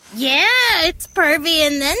Yeah, it's pervy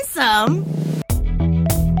and then some.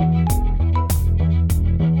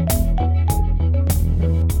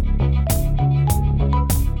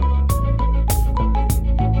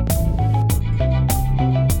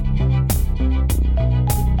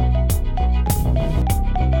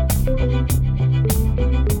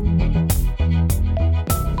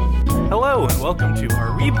 Hello and welcome to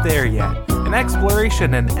Are We There Yet? An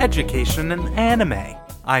exploration and education in anime.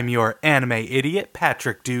 I'm your anime idiot,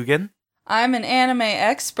 Patrick Dugan. I'm an anime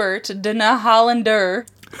expert, Dana Hollander.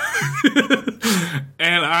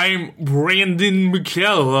 And I'm Brandon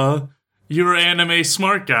McKellar, your anime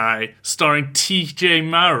smart guy, starring TJ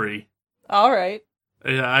Mowry. Alright.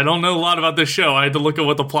 I don't know a lot about this show. I had to look at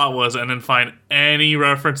what the plot was and then find any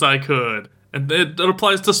reference I could. And it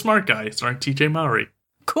applies to Smart Guy, starring TJ Mowry.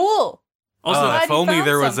 Cool. Also, if only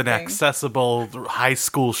there was an something. accessible high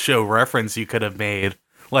school show reference you could have made.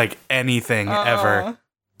 Like anything ever.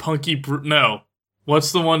 No.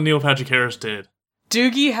 What's the one Neil Patrick Harris did?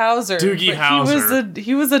 Doogie Howser. Doogie But Howser.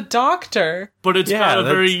 He was a doctor. But it's Yeah, about a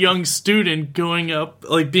very that's- young student going up,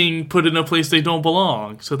 like being put in a place they don't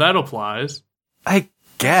belong. So that applies. I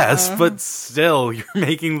guess, but still, you're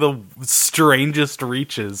making the strangest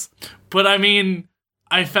reaches. But I mean,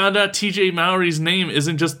 I found out TJ Mowry's name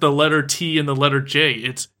isn't just the letter T and the letter J.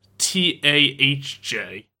 It's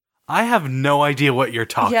TAHJ. I have no idea what you're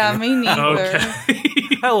talking Yeah, about. me neither. Okay.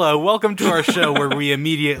 Hello, welcome to our show where we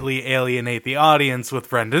immediately alienate the audience with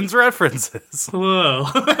Brendan's references. Hello.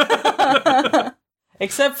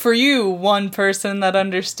 Except for you, one person that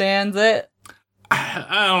understands it.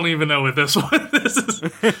 I don't even know what this one. This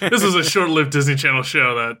is a short-lived Disney Channel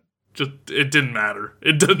show that it didn't matter.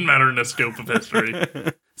 It doesn't matter in the scope of history.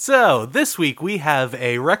 So, this week we have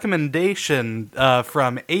a recommendation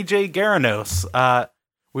from AJ Garanos.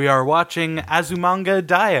 We are watching Azumanga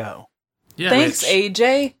Daioh. Yeah, Thanks, which-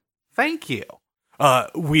 AJ. Thank you.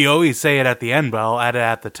 We always say it at the end, but I'll add it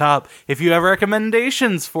at the top. If you have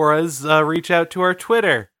recommendations for us, reach out to our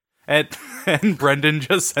Twitter. And Brendan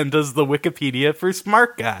just sent us the Wikipedia for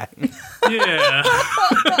Smart Guy. Yeah.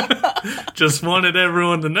 Just wanted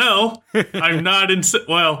everyone to know I'm not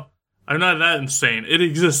I'm not that insane. It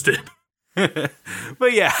existed.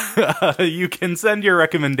 But yeah, you can send your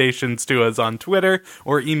recommendations to us on Twitter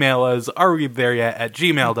or email us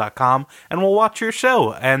arewethereyet@gmail.com and we'll watch your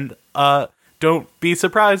show. And don't be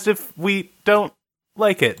surprised if we don't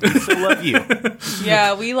like it. We still love you.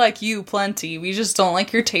 Yeah, we like you plenty. We just don't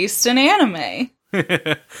like your taste in anime.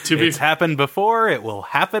 It's happened before, it will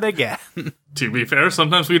happen again. To be fair,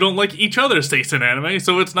 sometimes we don't like each other's taste in anime,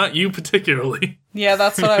 so it's not you particularly. Yeah,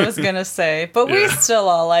 that's what I was gonna say. But we Yeah. still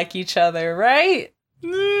all like each other, right?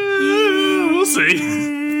 We'll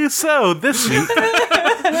see. So, this week,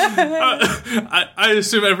 I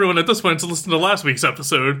assume everyone at this point has listened to last week's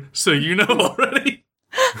episode, so you know already.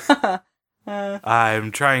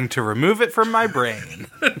 I'm trying to remove it from my brain.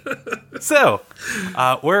 So,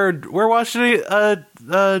 we're watching a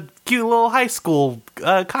cute little high school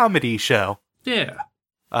comedy show. Yeah.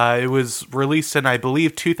 It was released in, I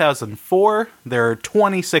believe, 2004. There are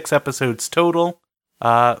 26 episodes total.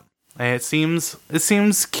 And it seems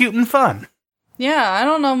cute and fun. Yeah, I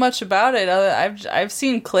don't know much about it. I've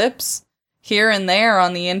seen clips here and there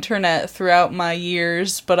on the internet throughout my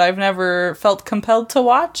years, but I've never felt compelled to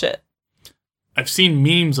watch it. I've seen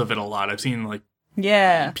memes of it a lot. I've seen, like,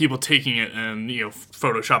 Yeah. people taking it and,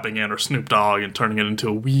 photoshopping it or Snoop Dogg and turning it into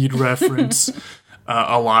a weed reference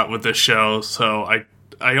a lot with this show. So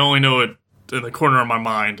I only know it in the corner of my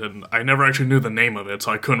mind, and I never actually knew the name of it,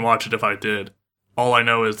 so I couldn't watch it if I did. All I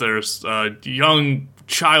know is there's a young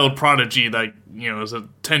child prodigy that, is a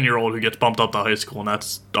 10-year-old who gets bumped up to high school, and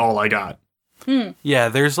that's all I got. Yeah,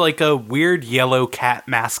 there's like a weird yellow cat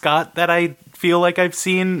mascot that I feel like I've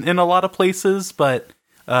seen in a lot of places, but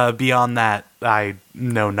beyond that, I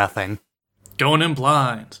know nothing. Going in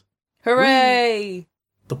blind. Hooray!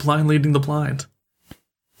 The blind leading the blind.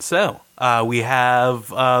 So, we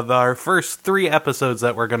have our first 3 episodes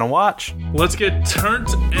that we're going to watch. Let's get turned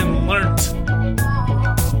and learnt.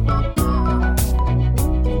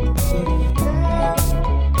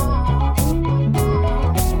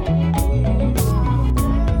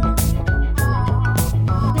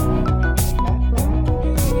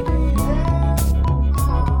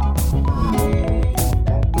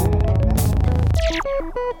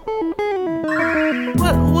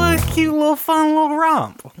 What a cute little fun little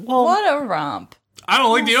romp. Well, What a romp. I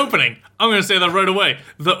don't like the opening. I'm going to say that right away.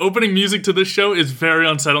 The opening music to this show is very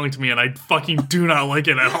unsettling to me, and I fucking do not like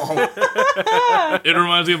it at all. It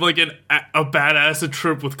reminds me of like a bad acid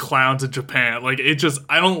trip with clowns in Japan. Like,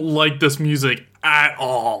 I don't like this music at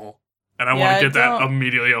all. and I Yeah, want I to get that don't-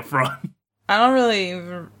 immediately up front. I don't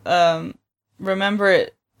really remember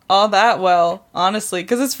it all that well, honestly,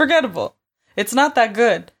 because it's forgettable. It's not that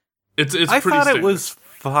good. It's I pretty thought it standard. was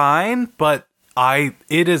fine, but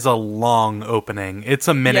it is a long opening. It's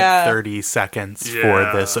a minute Yeah. 30 seconds for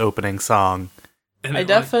Yeah. this opening song. And I it,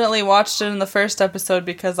 definitely watched it in the first episode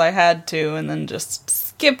because I had to, and then just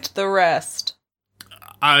skipped the rest.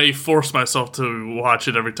 I forced myself to watch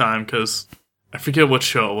it every time because I forget what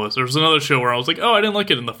show it was. There was another show where I was like, oh, I didn't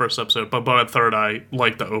like it in the first episode, but by the third, I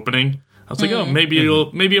liked the opening. I was like, oh,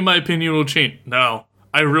 maybe in my opinion it'll change. No,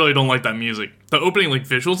 I really don't like that music. The opening, like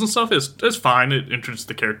visuals and stuff, is fine. It introduces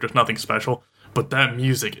the characters, nothing special. But that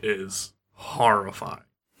music is horrifying.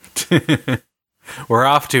 We're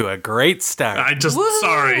off to a great start. Woohoo!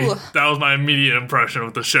 Sorry, that was my immediate impression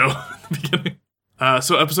of the show at the beginning.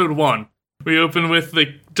 So episode 1, we open with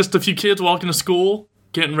just a few kids walking to school,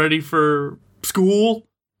 getting ready for school.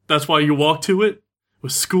 That's why you walk to it.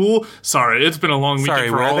 With school. Sorry, it's been a long weekend Sorry,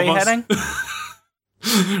 for where all are they of us.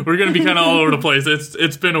 heading? We're gonna be kind of all over the place.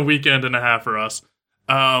 It's been a weekend and a half for us.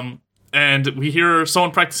 And we hear someone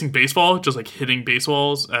practicing baseball, just like hitting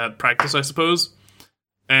baseballs at practice, I suppose.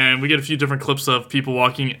 And we get a few different clips of people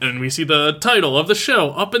walking, and we see the title of the show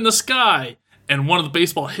up in the sky. And one of the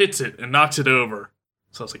baseball hits it and knocks it over.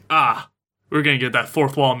 So I was like, we're gonna get that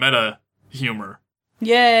fourth wall meta humor.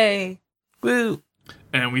 Yay! Woo.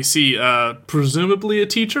 And we see presumably a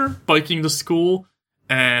teacher biking to school,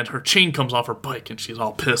 and her chain comes off her bike, and she's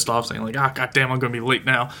all pissed off, saying like, goddamn, I'm gonna be late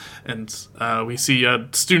now. And we see a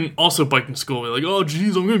student also biking to school, like, oh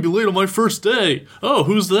geez, I'm gonna be late on my first day. Oh,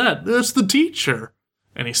 who's that? That's the teacher.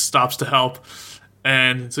 And he stops to help,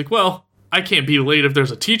 and it's like, well, I can't be late if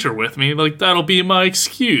there's a teacher with me, like, that'll be my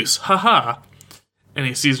excuse, haha. And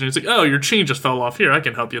he sees her, and he's like, oh, your chain just fell off, here, I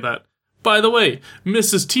can help you with that. By the way,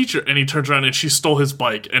 Mrs. Teacher, and he turns around and she stole his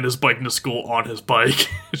bike and is biking to school on his bike.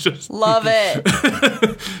 It's just, Love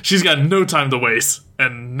it. she's got no time to waste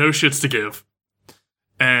and no shits to give.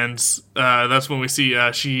 And that's when we see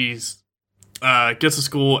she's gets to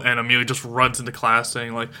school and Amelia just runs into class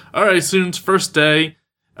saying like, all right, students, first day,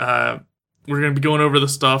 we're going to be going over the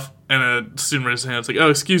stuff. And a student raises his hand. It's like,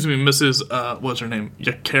 oh, excuse me, Mrs. What's her name?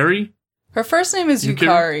 Yakari? Her first name is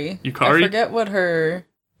Yukari. Yukari? I forget what her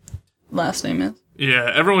last name is.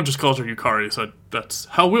 Yeah, everyone just calls her Yukari, so that's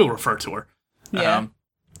how we'll refer to her. Yeah.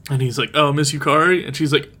 And he's like, oh, Miss Yukari? And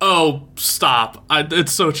she's like, oh, stop.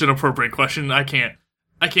 It's such an inappropriate question. I can't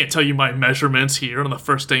tell you my measurements here on the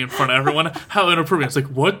first day in front of everyone. How inappropriate. It's like,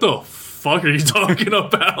 what the fuck are you talking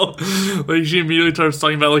about? Like, she immediately starts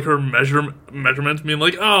talking about, like, her measurements, being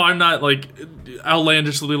like, oh, I'm not, like,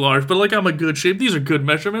 outlandishly large, but, like, I'm a good shape. These are good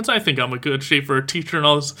measurements. I think I'm a good shape for a teacher and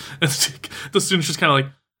all this. And the student's just kind of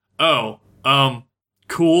like, oh,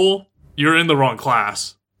 cool. You're in the wrong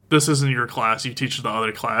class. This isn't your class. You teach the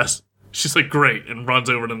other class. She's like, great, and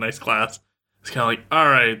runs over to the next class. It's kind of like, all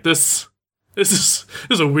right, this is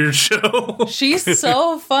a weird show. She's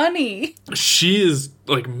so funny. She is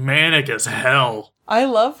like manic as hell. I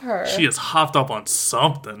love her. She is hopped up on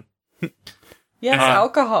something. Yes,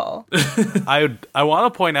 alcohol. I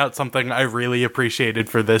want to point out something I really appreciated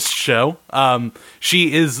for this show.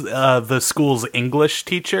 She is the school's English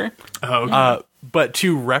teacher. Oh, okay. But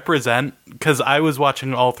to represent, because I was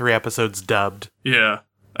watching all 3 episodes dubbed. Yeah,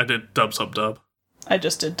 I did dub sub dub. I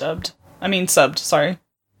just did dubbed. I mean subbed, sorry.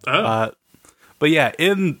 Oh, But yeah,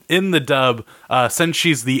 in the dub, since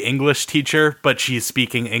she's the English teacher, but she's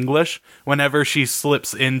speaking English, whenever she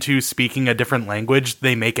slips into speaking a different language,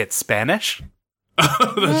 they make it Spanish.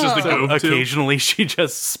 that's just a So go-to. occasionally she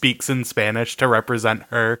just speaks in Spanish to represent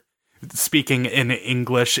her speaking in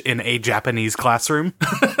English in a Japanese classroom.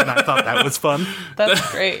 And I thought that was fun.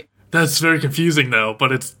 That's great. That's very confusing though,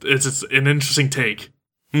 but it's an interesting take.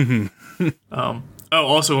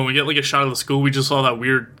 Also, when we get like a shot of the school, we just saw that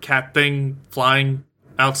weird cat thing flying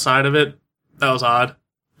outside of it. That was odd.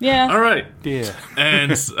 Yeah. All right. Yeah.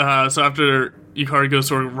 And so after Yukari goes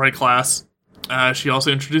to her right class, she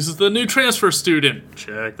also introduces the new transfer student.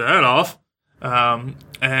 Check that off. And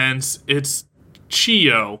it's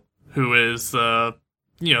Chiyo, who is the,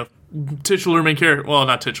 titular main character. Well,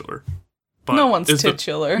 not titular. But No one's is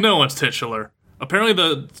titular. No one's titular. Apparently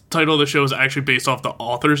the title of the show is actually based off the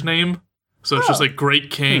author's name. So it's just like Great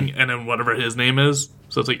King and then whatever his name is.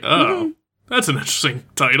 So it's like, oh, that's an interesting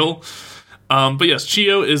title. But yes,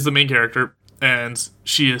 Chiyo is the main character, and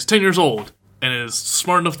she is 10 years old and is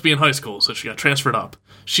smart enough to be in high school, so she got transferred up.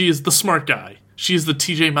 She is the smart guy. She is the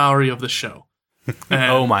TJ Mowry of the show.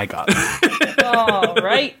 And, Oh my god. All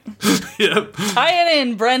right. Yep. Tie it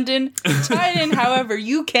in, Brendan. Tie it in however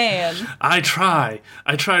you can. I try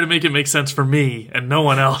to make it make sense for me and no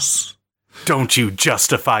one else. Don't you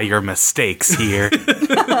justify your mistakes here.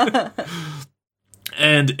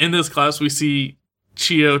 And in this class, we see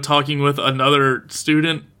Chio talking with another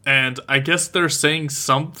student, and I guess they're saying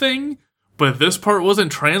something, but this part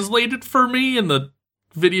wasn't translated for me in the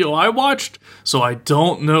video I watched, so I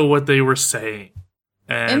don't know what they were saying.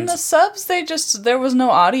 And In the subs, there was no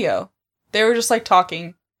audio. They were just like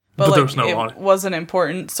talking, but like there was no it audio. wasn't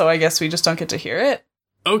important, so I guess we just don't get to hear it.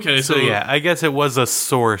 Okay, So yeah, I guess it was a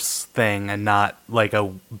source thing and not like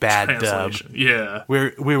a bad dub. translation. Yeah.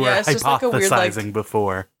 We were Yeah, it's just like a weird, hypothesizing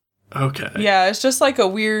before. Okay. Yeah, it's just like a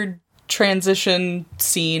weird transition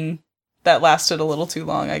scene that lasted a little too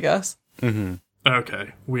long, I guess. Mm-hmm.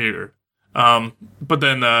 Okay. Weird. But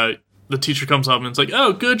then the teacher comes up and it's like,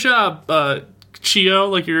 "Oh, good job, Chio.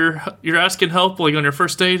 Like you're asking help like on your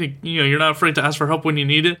first date. You know, you're not afraid to ask for help when you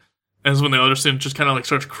need it." And it's when the other student just kind of like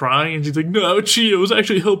starts crying, and she's like, "No, Chio's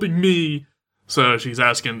actually helping me." So she's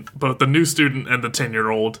asking both the new student and the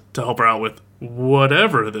 10-year-old to help her out with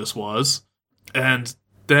whatever this was. And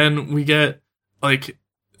then we get like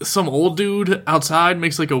some old dude outside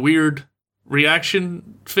makes like a weird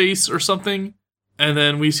reaction face or something. And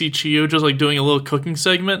then we see Chio just like doing a little cooking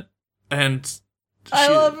segment. And I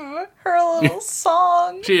love her little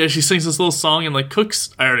song. she sings this little song and like cooks.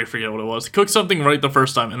 I already forget what it was. Cooks something right the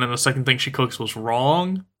first time, and then the second thing she cooks was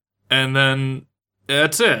wrong, and then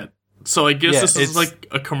that's it. So I guess this is like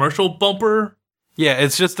a commercial bumper. Yeah,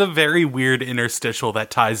 it's just a very weird interstitial that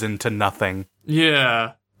ties into nothing.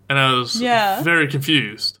 Yeah, and I was very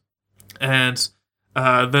confused. And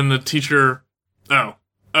then the teacher.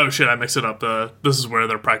 Oh shit! I mixed it up. This is where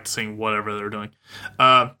they're practicing whatever they're doing.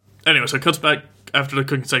 Anyway, so it cuts back after the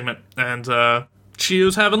cooking segment, and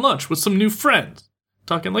Chio's having lunch with some new friends,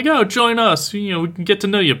 talking like, "Oh, join us. You know, we can get to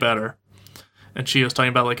know you better." And Chio's talking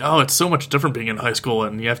about like, "Oh, it's so much different being in high school,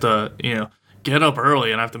 and you have to, you know, get up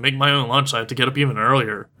early, and I have to make my own lunch. So I have to get up even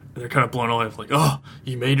earlier." And they're kind of blown away, like, "Oh,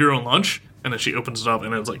 you made your own lunch?" And then she opens it up,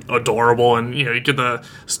 and it's like adorable, and you know, you get the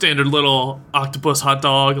standard little octopus hot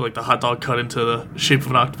dog, like the hot dog cut into the shape of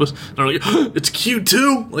an octopus. And they're like, "Oh, it's cute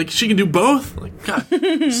too. Like she can do both." Like, God,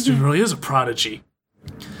 this dude really is a prodigy.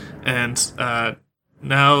 And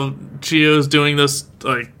now Chio's doing this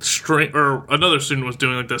like string, or another student was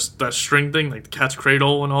doing like that string thing, like the cat's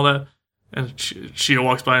cradle and all that. And Chio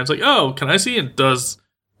walks by and it's like, "Oh, can I see?" And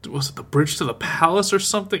was it the bridge to the palace or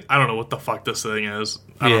something? I don't know what the fuck this thing is.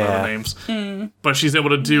 I don't know the names. But she's able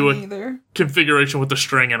to do a configuration with the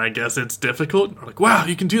string, and I guess it's difficult. We're like, "Wow,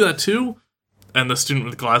 you can do that too?" And the student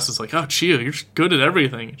with the glasses is like, "Oh, Chio, you're just good at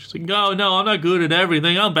everything." And she's like, no, I'm not good at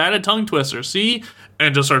everything. I'm bad at tongue twisters, see?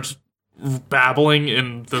 And just starts babbling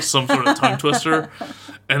in some sort of tongue twister.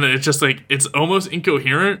 And then it's just like, it's almost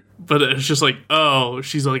incoherent, but it's just like, oh,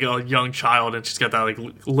 she's like a young child, and she's got that like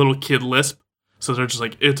little kid lisp. So they're just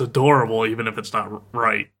like, it's adorable, even if it's not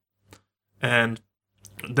right. And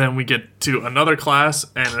then we get to another class,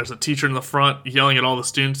 and there's a teacher in the front yelling at all the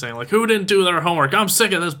students, saying like, "Who didn't do their homework? I'm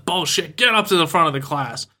sick of this bullshit. Get up to the front of the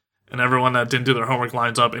class." And everyone that didn't do their homework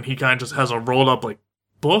lines up, and he kind of just has a rolled up like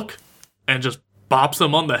book and just bops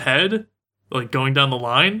them on the head, like going down the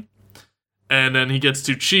line. And then he gets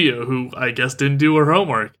to Chio, who I guess didn't do her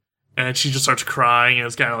homework. And she just starts crying and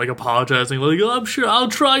is kind of like apologizing, like, "I'm sure I'll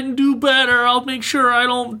try and do better. I'll make sure I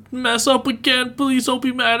don't mess up again. Please don't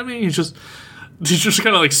be mad at me." He just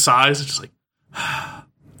kind of like sighs and just like,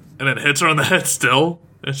 and then hits her on the head still.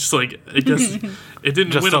 It's just like, I guess it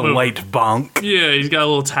didn't just win a light bonk. Yeah, he's got a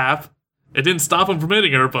little tap. It didn't stop him from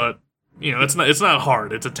hitting her, but you know, it's not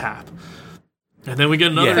hard. It's a tap. And then we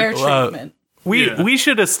get another Fair treatment. We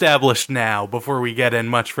should establish now, before we get in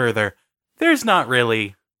much further, there's not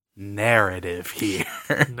really narrative here.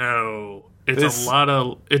 No, it's a lot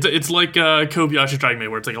of it's like Kobayashi Dragon Maid,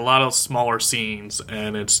 where it's like a lot of smaller scenes,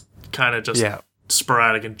 and it's kind of just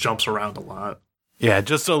sporadic and jumps around a lot. Yeah,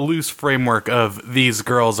 just a loose framework of these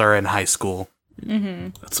girls are in high school. Mm-hmm.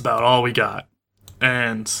 That's about all we got.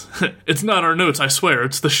 And it's not our notes, I swear.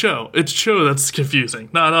 It's the show. It's show that's confusing,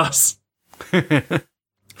 not us.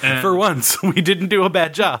 For once, we didn't do a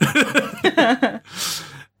bad job.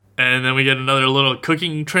 And then we get another little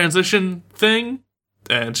cooking transition thing.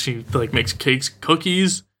 And she like makes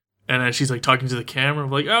cookies. And then she's like talking to the camera,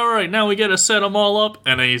 like, "All right, now we gotta set them all up."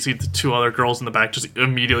 And then you see the two other girls in the back just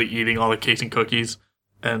immediately eating all the cakes and cookies.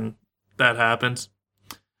 And that happens.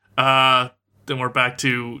 Then we're back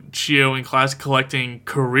to Chio in class collecting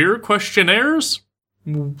career questionnaires.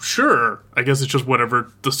 Sure. I guess it's just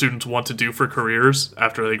whatever the students want to do for careers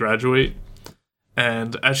after they graduate.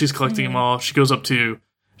 And as she's collecting them all, she goes up to,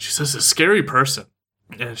 she says, a scary person.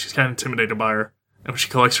 And she's kind of intimidated by her. And when she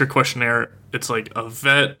collects her questionnaire, it's like a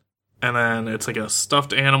vet, and then it's like a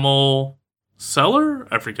stuffed animal, seller?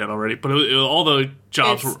 I forget already, but all the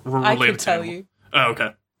jobs were I related could to tell animals. you. Oh, okay.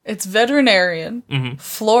 It's veterinarian, Mhm.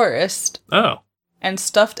 florist, Oh. and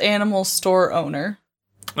stuffed animal store owner.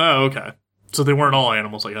 Oh, okay. So they weren't all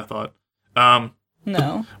animals like I thought.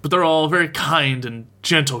 No. But they're all very kind and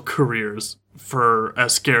gentle careers for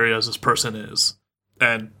as scary as this person is.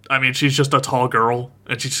 And, I mean, she's just a tall girl,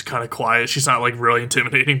 and she's just kind of quiet. She's not, like, really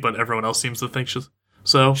intimidating, but everyone else seems to think she's...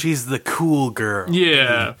 So... She's the cool girl.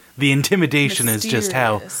 Yeah. The intimidation is just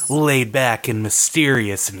how Mysterious. laid back and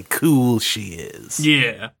mysterious and cool she is.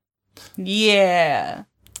 Yeah. Yeah.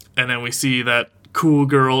 And then we see that cool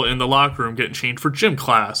girl in the locker room getting changed for gym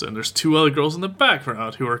class, and there's two other girls in the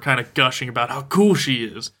background who are kind of gushing about how cool she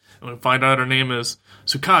is. And we find out her name is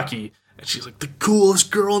Tsukaki, and she's like the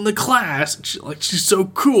coolest girl in the class. And she's so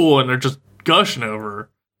cool, and they're just gushing over her.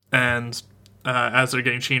 And as they're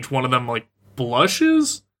getting changed, one of them like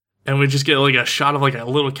blushes, and we just get like a shot of like a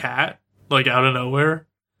little cat like out of nowhere.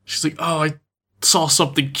 She's like, "Oh, I saw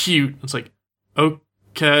something cute." It's like,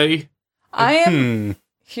 okay, I am.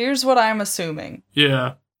 Here's what I'm assuming.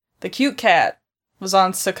 yeah, The cute cat was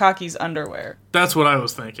on Sakaki's underwear. that's what I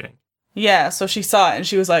was thinking. Yeah, so she saw it and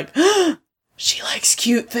she was like, she likes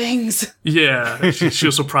cute things. Yeah, she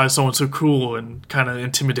was surprised someone so cool and kind of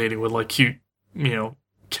intimidating with like cute,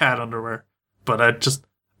 cat underwear. But I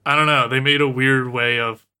don't know. They made a weird way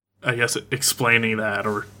of, I guess, explaining that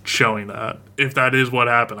or showing that. If that is what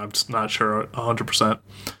happened, I'm just not sure 100%.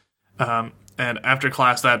 And after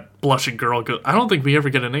class, that blushing girl goes. I don't think we ever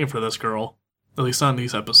get a name for this girl, at least not in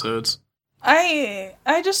these episodes. I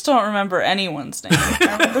just don't remember anyone's name.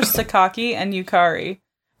 I remember Sakaki and Yukari.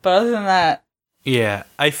 But other than that, Yeah,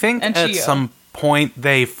 I think And at Chio. some point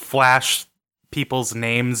they flash people's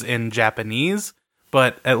names in Japanese,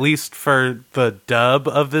 but at least for the dub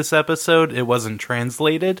of this episode, it wasn't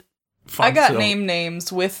translated. Fun. I got so-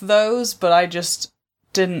 names with those, but I just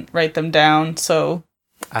didn't write them down, so...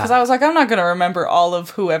 Because I was like, I'm not going to remember all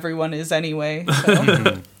of who everyone is anyway.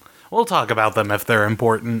 So. We'll talk about them if they're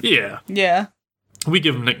important. Yeah, Yeah. we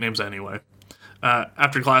give them nicknames anyway.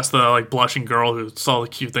 After class, the blushing girl who saw the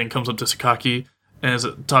cute thing comes up to Sakaki and is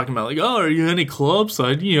talking about oh, are you in any clubs?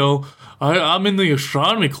 I'm in the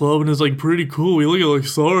astronomy club and it's pretty cool. We look at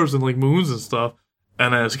stars and moons and stuff.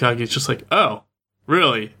 And then Sakaki's just like, oh,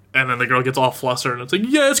 really? And then the girl gets all flustered and it's like,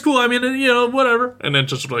 yeah, it's cool. I mean, whatever. And then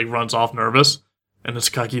just runs off nervous. And then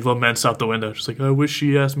Sakaki laments out the window. She's like, I wish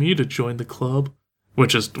she asked me to join the club.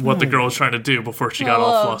 Which is what the girl was trying to do before she got all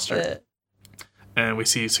Love flustered. it. And we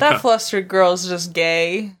see That flustered girl's just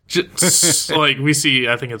gay. just, we see,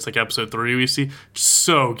 I think it's episode 3, we see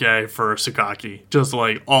so gay for Sakaki, just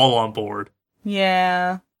all on board.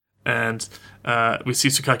 Yeah. And we see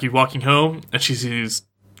Sakaki walking home, and she sees,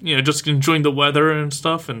 just enjoying the weather and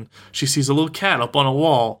stuff, and she sees a little cat up on a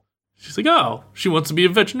wall. She's like, oh, she wants to be a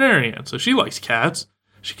veterinarian, so she likes cats.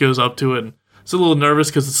 She goes up to it, and it's a little nervous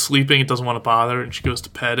because it's sleeping, it doesn't want to bother, and she goes to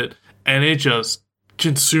pet it, and it just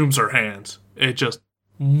consumes her hands. It just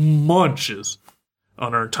munches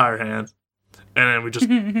on her entire hand. And then we just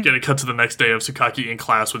get a cut to the next day of Sakaki in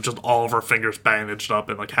class with just all of her fingers bandaged up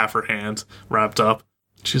and half her hands wrapped up.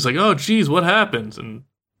 She's like, oh, geez, what happened? And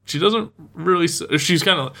she doesn't really...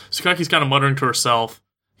 Sakaki's kind of muttering to herself,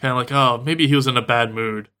 kind of oh, maybe he was in a bad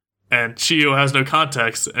mood. And Chio has no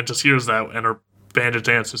context and just hears that, and her bandaged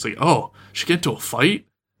hands is oh, she get into a fight?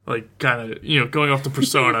 Kind of, going off the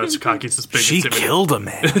persona, Sakaki's this big She intimidating- killed a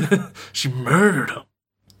man. She murdered him.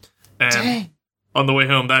 And Dang. on the way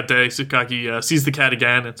home that day, Sakaki sees the cat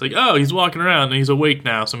again. It's oh, he's walking around and he's awake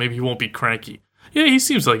now, so maybe he won't be cranky. Yeah, he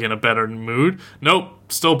seems in a better mood.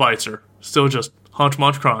 Nope, still bites her. Still just hunch,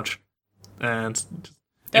 munch, crunch. And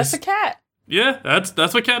That's a cat. yeah, that's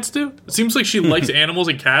what cats do. It seems like she likes animals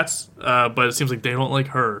and cats, but it seems like they don't like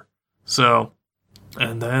her. So,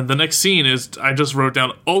 and then the next scene is, I just wrote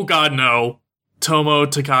down, oh god, no. Tomo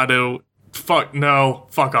Takado, fuck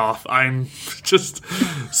off. I'm just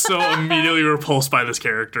so immediately repulsed by this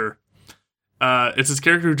character. It's this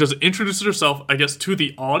character who just introduces herself, I guess, to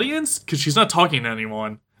the audience, because she's not talking to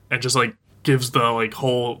anyone, and just, gives the,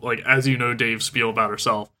 whole, as you know, Dave spiel about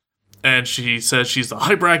herself. And she says she's the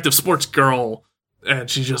hyperactive sports girl, and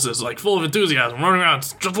she just is, full of enthusiasm, running around,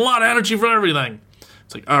 it's just a lot of energy for everything.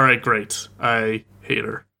 It's alright, great. I hate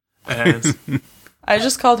her. And I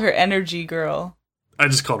just called her Energy Girl. I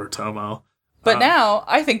just called her Tomo. But now,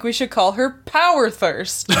 I think we should call her Power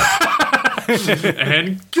Thirst.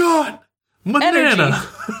 And God, banana,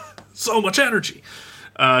 Energy. so much energy.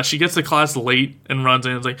 She gets to class late and runs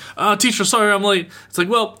in and is teacher, sorry I'm late. It's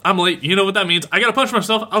well, I'm late. You know what that means. I gotta punch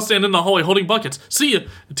myself. I'll stand in the hallway holding buckets. See ya.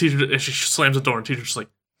 The teacher, and she slams the door and the teacher's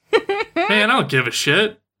man, I don't give a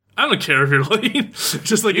shit. I don't care if you're late.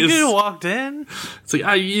 Just like You it's, could have walked in. it's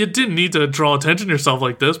like you didn't need to draw attention to yourself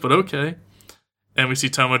like this, but okay. And we see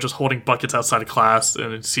Tomo just holding buckets outside of class,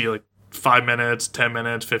 and you see like 5 minutes, 10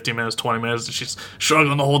 minutes, 15 minutes, 20 minutes, and she's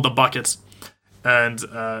struggling to hold the buckets. And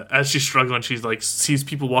as she's struggling, she's like sees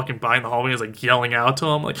people walking by in the hallway and is like yelling out to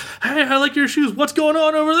them, like, "Hey, I like your shoes. What's going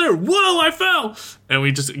on over there? Whoa, I fell!" And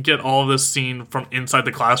we just get all of this scene from inside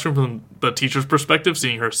the classroom from the teacher's perspective,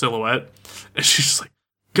 seeing her silhouette, and she's just like,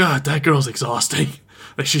 "God, that girl's exhausting.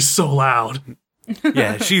 Like she's so loud."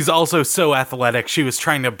 Yeah, she's also so athletic. She was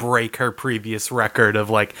trying to break her previous record of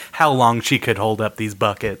like how long she could hold up these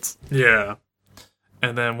buckets. Yeah.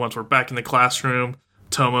 And then once we're back in the classroom,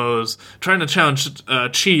 Tomo's trying to challenge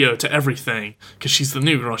Chiyo to everything, because she's the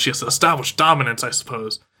new girl. She has to establish dominance, I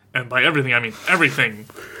suppose. And by everything, I mean everything.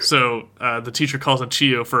 So the teacher calls on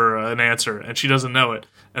Chiyo for an answer, and she doesn't know it.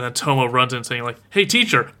 And then Tomo runs in saying, like, "Hey,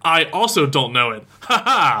 teacher, I also don't know it. Ha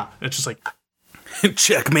ha!" It's just like,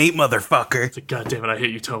 Checkmate, motherfucker. God damn it, I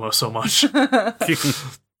hate you, Tomo, so much.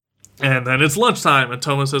 And then it's lunchtime, and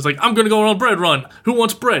Tomo says, like, "I'm gonna go on a bread run. Who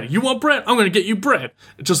wants bread? You want bread? I'm gonna get you bread."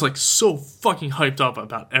 It's just, like, so fucking hyped up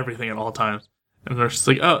about everything at all times. And they're just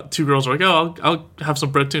like, oh, two girls are like, "Oh, I'll have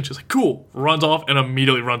some bread too." And she's like, "Cool." Runs off and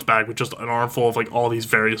immediately runs back with just an armful of, like, all these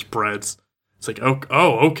various breads. It's like,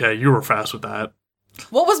 oh, okay, you were fast with that.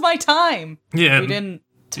 What was my time? Yeah. We didn't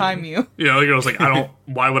time you. Yeah, the girl's like,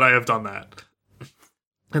 why would I have done that?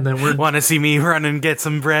 And then we're Want to see me run and get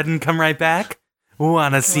some bread and come right back?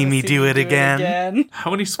 Want to see me do it again?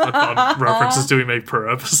 How many SpongeBob references do we make per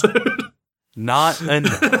episode? Not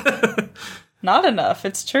enough. Not enough,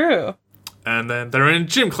 it's true. And then they're in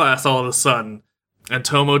gym class all of a sudden, and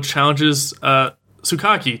Tomo challenges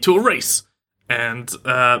Tsukaki to a race. And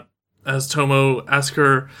as Tomo asks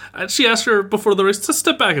her, she asked her before the race to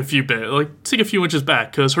step back a few bit, like take a few inches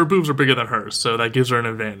back, because her boobs are bigger than hers, so that gives her an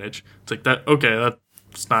advantage. It's like that. Okay,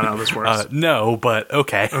 that's not how this works. No, but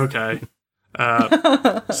okay. Okay.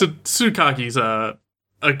 So Tsukaki's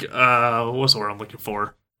what's the word I'm looking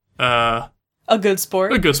for? A good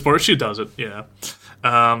sport. A good sport. She does it. Yeah.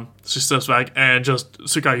 She steps back and just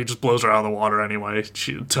Tsukaki just blows her out of the water anyway.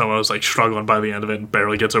 Tomo's like struggling by the end of it and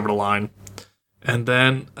barely gets over the line. And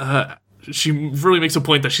then she really makes a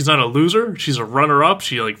point that she's not a loser. She's a runner-up.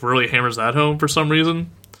 She like really hammers that home for some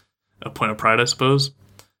reason. A point of pride, I suppose.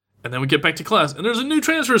 And then we get back to class, and there's a new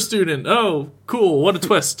transfer student. Oh, cool. What a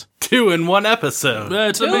twist. 2 in 1 episode.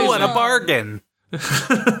 That's amazing. What a bargain.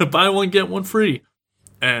 Buy one, get one free.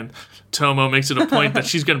 And Tomo makes it a point that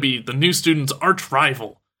she's going to be the new student's arch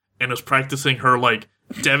rival, and is practicing her, like,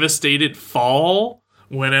 devastated fall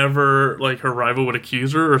whenever, like, her rival would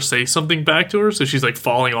accuse her or say something back to her. So she's, like,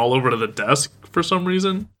 falling all over to the desk for some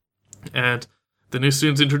reason. And the new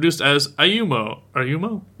student's introduced as Ayumu.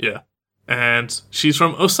 Ayumu? Yeah. And she's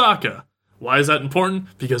from Osaka. Why is that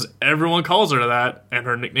important? Because everyone calls her that, and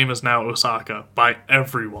her nickname is now Osaka by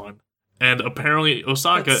everyone. And apparently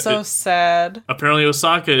Osaka... It's so sad. Apparently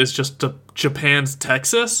Osaka is just Japan's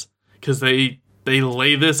Texas, because they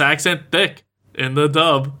lay this accent thick in the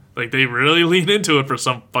dub. Like, they really lean into it for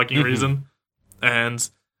some fucking reason. And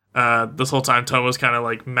this whole time Tomo's kind of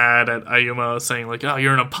like mad at Ayumu, saying like, "Oh,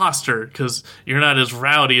 you're an imposter because you're not as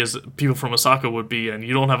rowdy as people from Osaka would be, and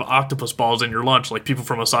you don't have octopus balls in your lunch like people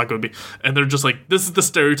from Osaka would be." And they're just like, "This is the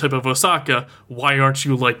stereotype of Osaka. Why aren't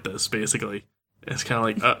you like this?" Basically, it's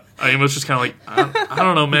kind of like Ayumu's just kind of like, I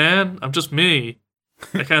don't know, man. I'm just me.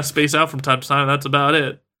 I kind of space out from time to time. That's about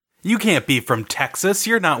it. You can't be from Texas.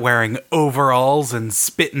 You're not wearing overalls and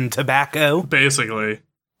spitting tobacco. Basically.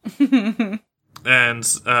 And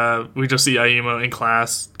we just see Ayumu in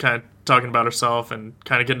class kind of talking about herself and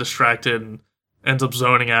kind of getting distracted and ends up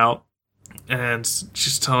zoning out. And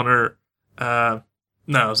she's telling her, no,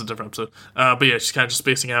 it was a different episode. But yeah, she's kind of just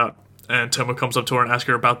spacing out. And Tomo comes up to her and asks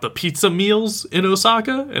her about the pizza meals in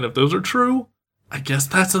Osaka and if those are true. I guess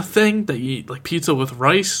that's a thing, that you eat like pizza with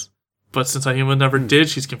rice. But since Ayumu never did,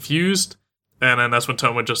 she's confused. And then that's when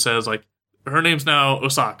Tomo just says, like, her name's now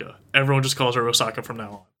Osaka. Everyone just calls her Osaka from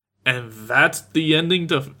now on. And that's the ending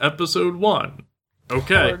to episode 1.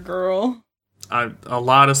 Okay. Poor girl. A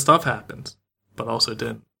lot of stuff happened, but also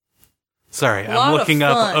didn't. Sorry, I'm looking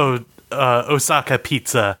up Osaka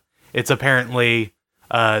pizza. It's apparently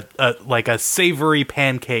like a savory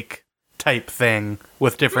pancake type thing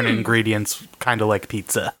with different ingredients, kind of like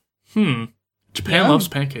pizza. Japan loves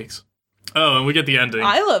pancakes. Oh, and we get the ending.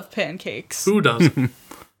 I love pancakes. Who doesn't?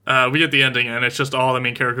 We get the ending, and it's just all the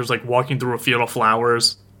main characters like walking through a field of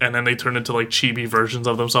flowers. And then they turn into, like, chibi versions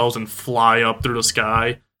of themselves and fly up through the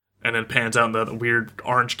sky. And then pans out, and the weird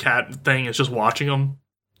orange cat thing is just watching them.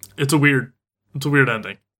 It's a weird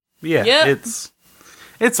ending. Yeah, Yep.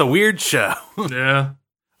 It's a weird show. Yeah.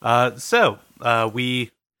 So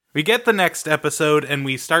we get the next episode, and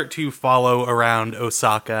we start to follow around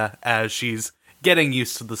Osaka as she's getting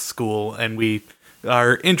used to the school, and we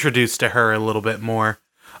are introduced to her a little bit more.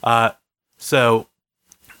 So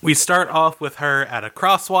we start off with her at a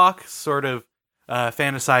crosswalk, sort of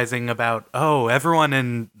fantasizing about, everyone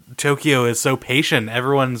in Tokyo is so patient.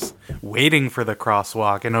 Everyone's waiting for the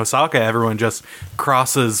crosswalk. In Osaka, everyone just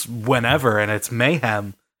crosses whenever, and it's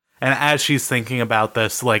mayhem. And as she's thinking about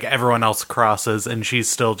this, like, everyone else crosses, and she's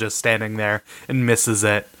still just standing there and misses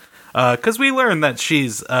it. Because we learn that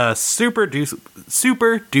she's super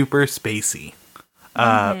duper spacey.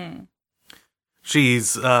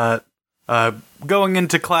 She's going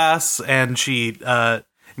into class, and she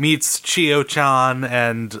meets Chio-chan,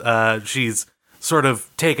 and she's sort of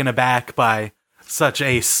taken aback by such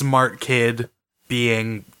a smart kid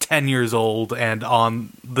being 10 years old and on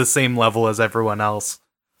the same level as everyone else.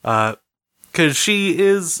 Because she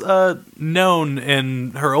is known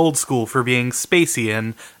in her old school for being spacey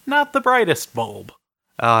and not the brightest bulb.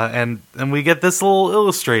 And we get this little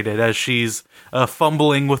illustrated as she's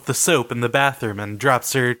fumbling with the soap in the bathroom and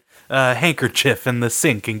drops her handkerchief in the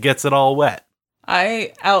sink and gets it all wet.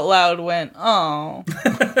 I out loud went, oh.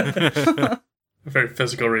 A very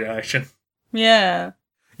physical reaction. Yeah.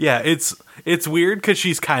 Yeah, it's weird because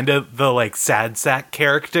she's kind of the, like, sad sack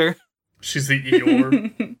character. She's the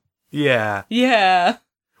Eeyore. Yeah. Yeah.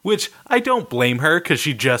 Which, I don't blame her, because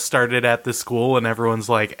she just started at the school, and everyone's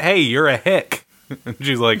like, hey, you're a hick. And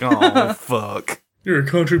she's like, oh, fuck. You're a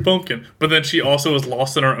country bumpkin. But then she also was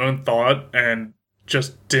lost in her own thought and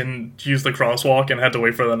just didn't use the crosswalk and had to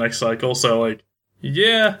wait for the next cycle, so, like,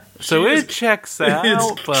 yeah. So it checks out.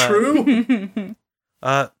 It's true.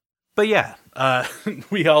 But yeah,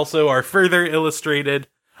 we also are further illustrated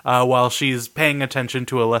while she's paying attention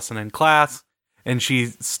to a lesson in class, and she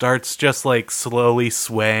starts just, like, slowly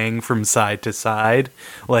swaying from side to side,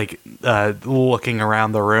 like, looking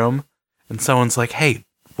around the room, and someone's like, hey,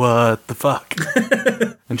 what the fuck?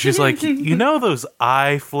 And she's like, you know those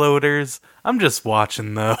eye floaters? I'm just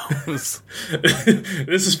watching those.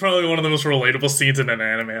 This is probably one of the most relatable scenes in an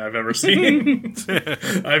anime I've ever seen.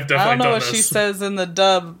 I've definitely I don't know done what this. she says in the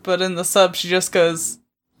dub, but in the sub, she just goes,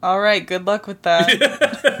 all right, good luck with that.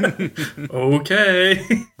 Okay.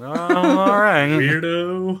 All right.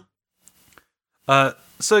 Weirdo.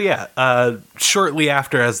 So yeah, shortly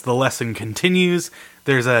after, as the lesson continues,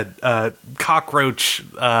 there's a cockroach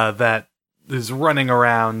that is running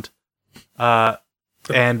around,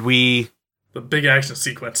 and we... The big action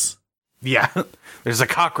sequence. Yeah, there's a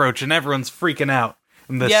cockroach and everyone's freaking out.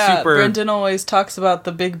 And the Yeah, Brendan always talks about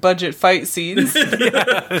the big budget fight scenes. This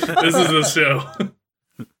is the show.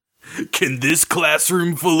 Can this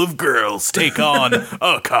classroom full of girls take on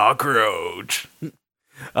a cockroach?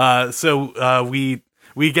 So we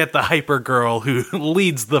get the hyper girl who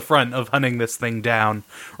leads the front of hunting this thing down,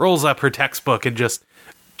 rolls up her textbook and just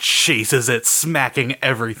chases it, smacking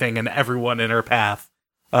everything and everyone in her path.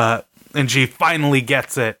 And she finally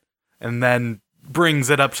gets it, and then brings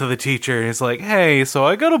it up to the teacher, and is like, hey, so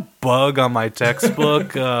I got a bug on my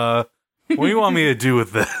textbook. What do you want me to do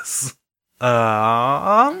with this?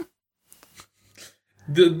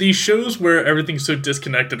 These shows where everything's so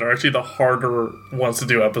disconnected are actually the harder ones to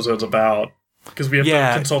do episodes about. Because we have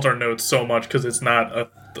to consult our notes so much because it's not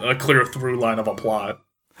a clear through line of a plot.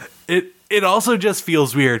 It also just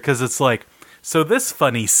feels weird because it's like, so this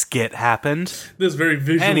funny skit happened. This very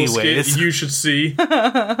visual skit you should see.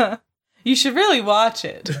 You should really watch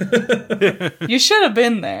it. You should have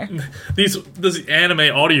been there. These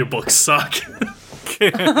anime audiobooks suck.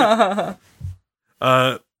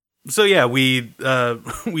 So yeah,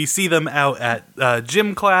 we see them out at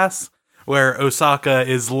gym class, where Osaka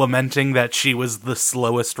is lamenting that she was the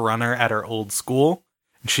slowest runner at her old school.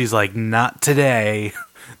 And she's like, not today.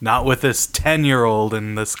 Not with this 10-year-old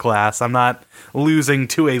in this class. I'm not losing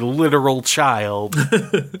to a literal child.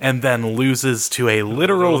 And then loses to a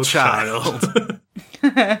literal child.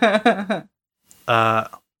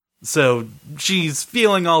 So she's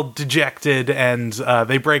feeling all dejected, and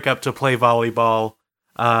they break up to play volleyball.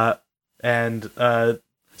 And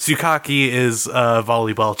Tsukaki is a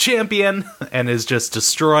volleyball champion and is just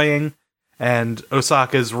destroying. And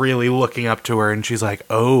Osaka's really looking up to her, and she's like,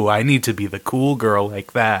 oh, I need to be the cool girl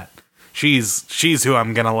like that. She's who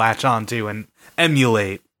I'm gonna latch onto and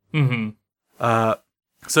emulate. Mm-hmm.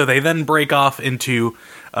 So they then break off into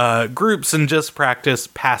groups and just practice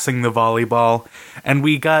passing the volleyball. And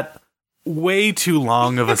we got way too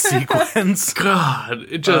long of a sequence. God,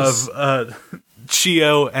 it just... of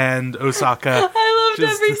Chio and Osaka. I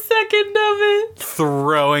loved every second of it.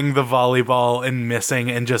 throwing the volleyball and missing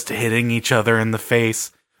and just hitting each other in the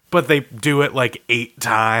face. But they do it like 8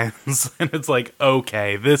 times. And it's like,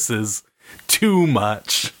 okay, this is too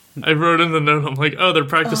much. I wrote in the note, I'm like, oh, they're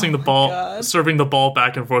practicing the ball, God. serving the ball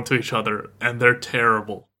back and forth to each other, and they're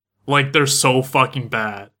terrible. Like, they're so fucking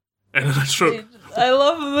bad. And then I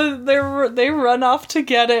love that they run off to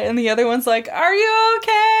get it, and the other one's like, "Are you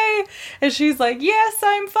okay?" And she's like, "Yes,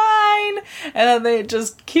 I'm fine." And then it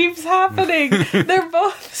just keeps happening. They're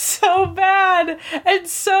both so bad and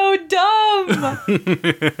so dumb.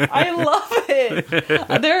 I love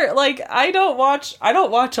it. They're like, I don't watch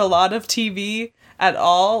a lot of TV at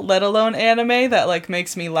all, let alone anime that like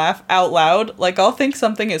makes me laugh out loud. Like, I'll think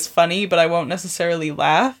something is funny, but I won't necessarily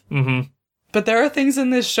laugh. Mm-hmm. But there are things in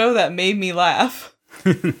this show that made me laugh.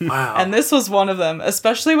 Wow. And this was one of them,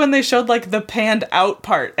 especially when they showed like the panned out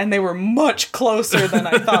part and they were much closer than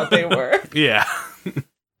I thought they were. Yeah.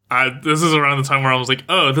 This is around the time where I was like,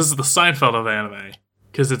 oh, this is the Seinfeld of anime.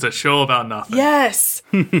 Because it's a show about nothing. Yes.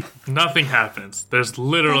 Nothing happens. There's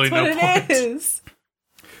literally That's no what point. it is.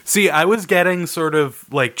 See, I was getting sort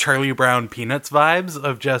of like Charlie Brown Peanuts vibes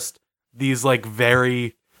of just these like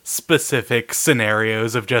very specific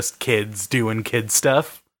scenarios of just kids doing kid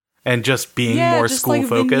stuff and just being more just school like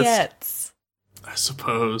focused. vignettes. I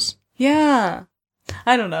suppose. Yeah.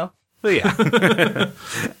 I don't know. But yeah.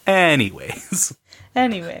 Anyways.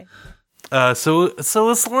 Anyway. So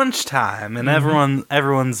it's lunchtime and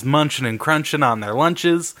everyone's munching and crunching on their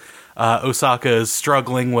lunches. Osaka is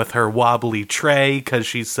struggling with her wobbly tray because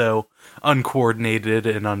she's so uncoordinated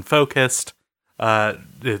and unfocused.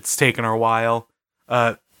 It's taken her a while.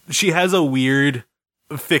 She has a weird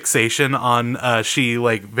fixation on she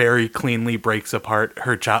like very cleanly breaks apart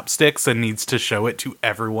her chopsticks and needs to show it to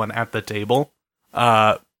everyone at the table.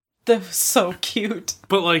 That was so cute.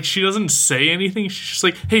 But, like, she doesn't say anything. She's just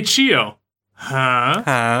like, hey, Chio. Huh?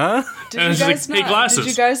 Huh? And she's like, hey, glasses.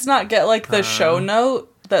 Did you guys not get like the show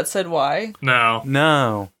note that said why? No.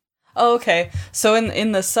 No. Oh, okay. So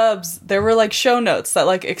in the subs, there were like show notes that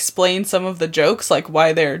like explain some of the jokes, like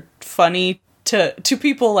why they're funny to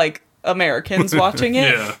people like Americans watching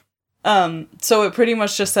it. Yeah. So it pretty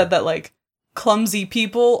much just said that like clumsy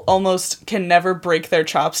people almost can never break their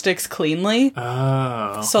chopsticks cleanly.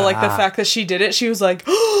 Oh. So like the fact that she did it, she was like,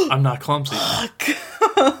 I'm not clumsy.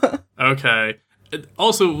 Okay.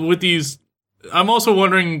 Also, with these, I'm also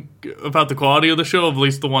wondering about the quality of the show. At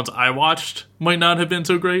least the ones I watched might not have been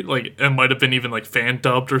so great. Like, it might have been even like fan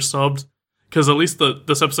dubbed or subbed. Because at least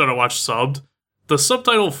this episode I watched subbed, the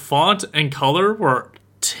subtitle font and color were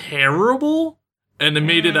terrible, and it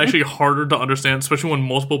made it actually harder to understand, especially when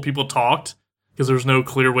multiple people talked, because there's no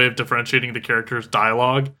clear way of differentiating the characters'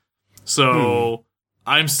 dialogue. So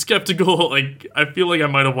I'm skeptical. Like, I feel like I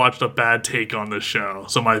might have watched a bad take on this show,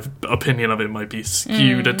 so my opinion of it might be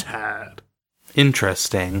skewed a tad.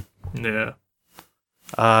 Interesting. Yeah.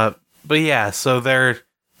 But yeah, so they're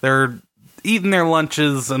eating their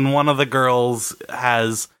lunches, and one of the girls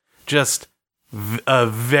has just a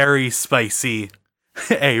very spicy,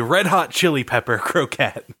 a red hot chili pepper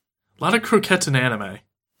croquette. A lot of croquettes in anime.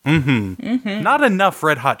 Mm-hmm. Not enough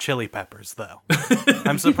red hot chili peppers, though.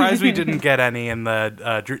 I'm surprised we didn't get any in the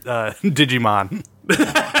Digimon.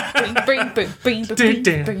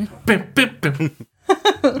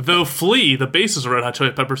 Though Flea, the bassist of Red Hot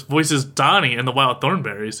Chili Peppers, voices Donnie in The Wild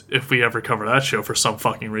Thornberries, if we ever cover that show for some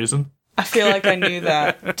fucking reason. I feel like I knew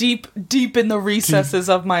that. Deep in the recesses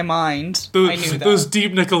of my mind, I knew that. Those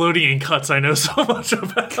deep Nickelodeon cuts I know so much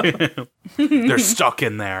about. They're stuck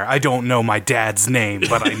in there. I don't know my dad's name,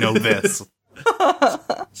 but I know this.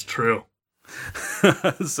 It's true.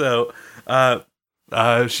 So,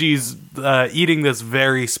 she's eating this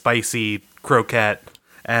very spicy croquette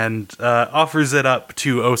and offers it up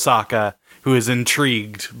to Osaka, who is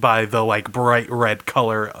intrigued by the like bright red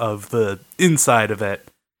color of the inside of it.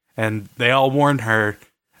 And they all warn her,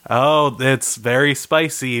 oh, it's very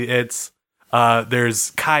spicy. It's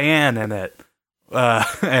there's cayenne in it.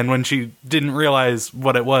 And when she didn't realize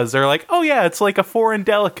what it was, they're like, oh yeah, it's like a foreign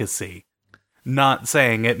delicacy. Not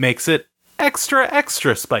saying it makes it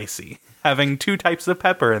extra spicy, having 2 types of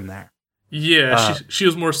pepper in there. Yeah, she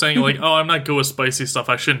was more saying like, oh, I'm not good with spicy stuff,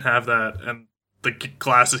 I shouldn't have that. And the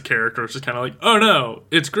Glasses character was just kind of like, oh no,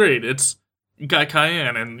 it's great, it's got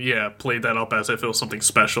cayenne, and yeah, played that up as if it was something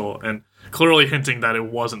special, and clearly hinting that it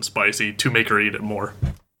wasn't spicy to make her eat it more.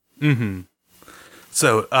 Mm-hmm.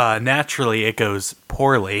 So, naturally, it goes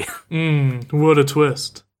poorly. What a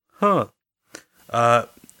twist. Huh.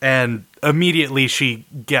 And immediately she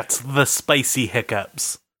gets the spicy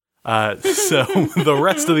hiccups. So the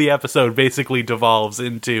rest of the episode basically devolves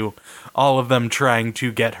into all of them trying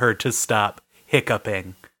to get her to stop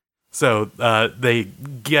hiccuping. So they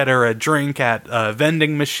get her a drink at a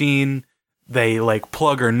vending machine. They like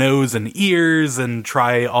plug her nose and ears and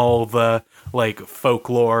try all the like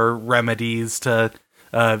folklore remedies to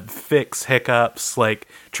fix hiccups, like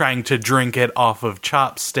trying to drink it off of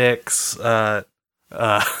chopsticks. The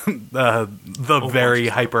very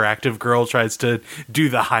hyperactive girl tries to do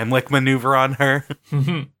the Heimlich maneuver on her.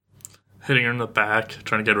 Hitting her in the back,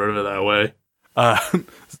 trying to get rid of it that way.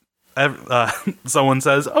 Someone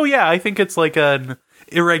says, "Oh yeah, I think it's like an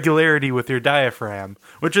irregularity with your diaphragm,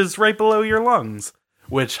 which is right below your lungs."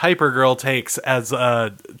 Which Hypergirl takes as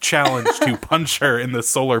a challenge to punch her in the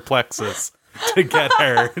solar plexus to get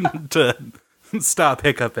her to stop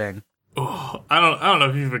hiccuping. Oh, I don't know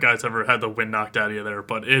if you guys ever had the wind knocked out of you there,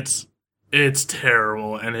 but it's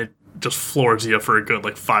terrible, and it just floors you for a good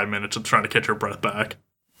like 5 minutes of trying to catch your breath back.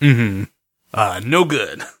 No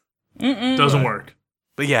good. Doesn't work.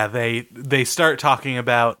 But yeah, they start talking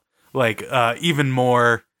about like even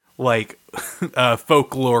more like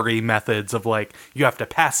folklore-y methods of like you have to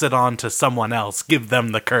pass it on to someone else, give them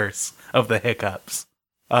the curse of the hiccups.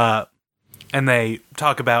 And they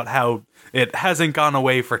talk about how it hasn't gone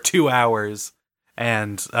away for 2 hours,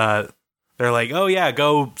 and they're like, "Oh yeah,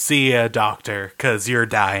 go see a doctor because you're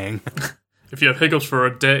dying." If you have hiccups for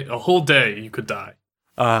a whole day, you could die.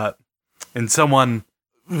 And someone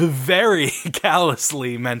very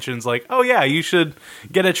callously mentions like, "Oh yeah, you should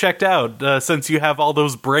get it checked out since you have all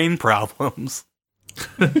those brain problems."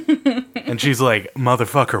 And she's like,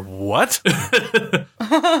 "Motherfucker, what?"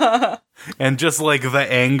 And just like the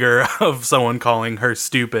anger of someone calling her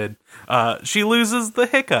stupid, she loses the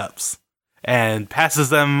hiccups and passes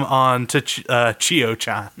them on to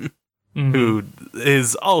Chio-chan, who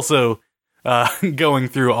is also going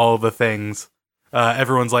through all the things.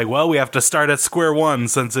 Everyone's like, "Well, we have to start at square one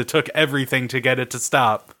since it took everything to get it to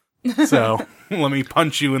stop. So let me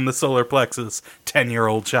punch you in the solar plexus,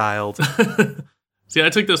 10-year-old child." See, I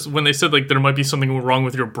took this when they said like there might be something wrong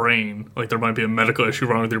with your brain, like there might be a medical issue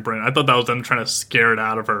wrong with your brain. I thought that was them trying to scare it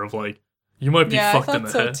out of her of like you might be fucked in the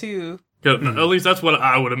head. I thought so too. At least that's what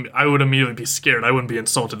I would immediately be scared. I wouldn't be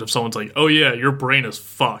insulted if someone's like, "Oh yeah, your brain is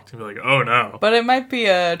fucked." I'd be like, "Oh no." But it might be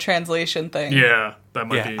a translation thing. Yeah, that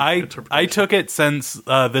might be. I took it since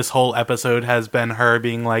this whole episode has been her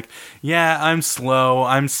being like, "Yeah, I'm slow,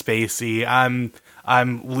 I'm spacey,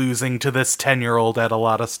 I'm losing to this 10-year-old at a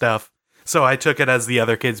lot of stuff." So I took it as the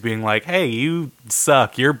other kids being like, "Hey, you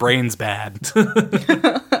suck, your brain's bad."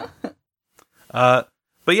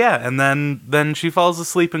 But yeah, and then she falls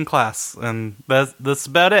asleep in class, and that's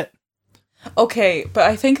about it. Okay, but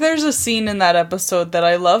I think there's a scene in that episode that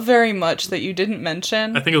I love very much that you didn't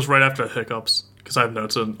mention. I think it was right after the hiccups, because I have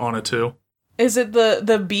notes on it too. Is it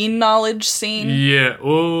the bean knowledge scene? Yeah,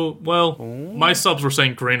 well, my subs were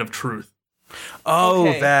saying grain of truth. Oh,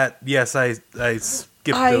 Okay. that, yes, I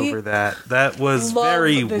skipped over that. That was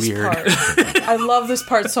very weird. I love this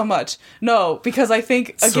part so much. No, because I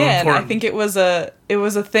think again, I think it was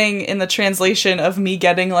a thing in the translation of me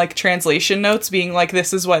getting like translation notes being like,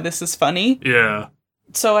 "This is why this is funny." Yeah.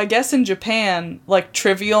 So I guess in Japan, like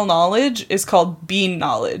trivial knowledge is called bean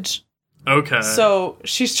knowledge. Okay. So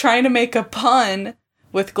she's trying to make a pun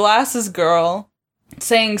with Glasses Girl,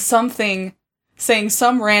 saying some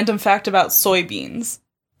random fact about soybeans.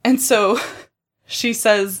 And so she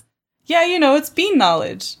says, "Yeah, you know, it's bean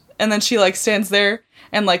knowledge." And then she like stands there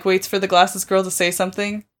and like waits for the Glasses Girl to say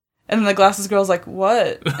something. And then the Glasses Girl's like,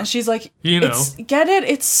 "What?" And she's like, You know. Get it?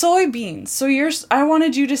 It's soybeans. So I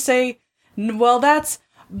wanted you to say, "Well, that's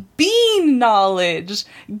bean knowledge.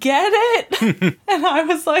 Get it?" And I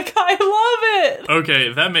was like, I love it.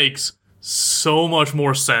 Okay, that makes so much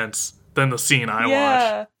more sense than the scene I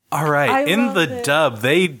watched. All right, I in love the it. dub,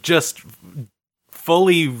 they just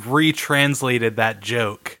fully retranslated that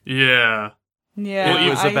joke. Yeah. Yeah. It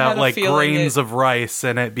was I about had a like feeling grains of rice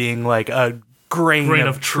and it being like a grain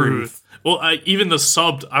of truth. Well, even the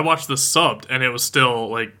subbed, I watched the subbed, and it was still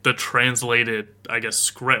like the translated, I guess,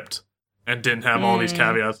 script, and didn't have all these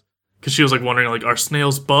caveats. Because she was like wondering, like, are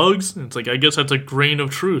snails bugs? And it's like, I guess that's a grain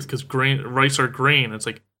of truth, because rice are grain. It's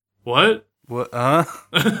like, what? What?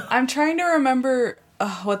 I'm trying to remember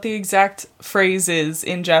what the exact phrase is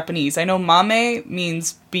in Japanese. I know mame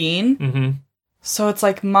means bean. Mm-hmm. So it's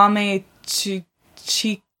like mame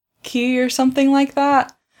chiki or something like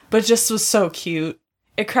that. But it just was so cute.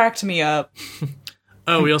 It cracked me up.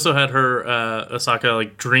 Oh, we also had her, Asaka,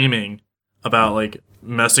 like, dreaming about, like,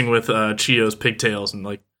 messing with Chio's pigtails, and,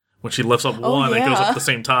 like, when she lifts up one, it goes up at the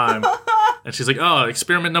same time. And she's like, "Oh,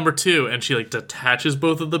 experiment number 2," and she, like, detaches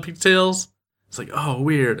both of the pigtails. It's like, oh,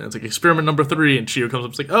 weird. And it's like experiment number 3, and Chio comes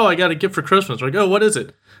up. It's like, oh, I got a gift for Christmas. We're like, oh, what is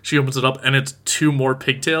it? She opens it up, and it's 2 more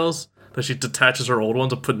pigtails that she detaches her old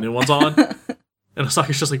ones and put new ones on. And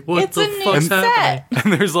Asaki's just like, what It's the a new fuck's set. happening?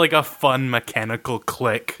 And there's like a fun mechanical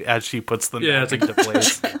click as she puts them Yeah, back it's into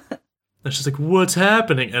place. And she's like, what's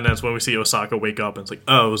happening? And that's when we see Osaka wake up, and it's like,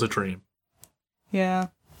 oh, it was a dream. Yeah.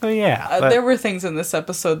 So yeah, There were things in this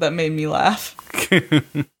episode that made me laugh.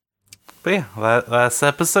 but yeah, that's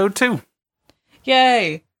episode 2.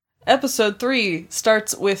 Yay! Episode 3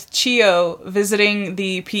 starts with Chio visiting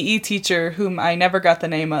the PE teacher whom I never got the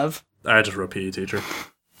name of. I just wrote PE teacher.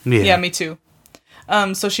 Yeah, me too.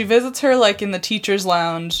 So she visits her like in the teacher's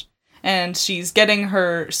lounge, and she's getting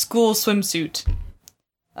her school swimsuit.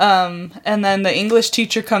 And then the English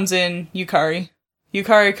teacher comes in, Yukari.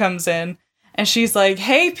 Yukari comes in, and she's like,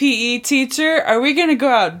 hey, PE teacher, are we gonna go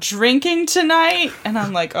out drinking tonight? And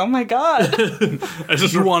I'm like, oh my god.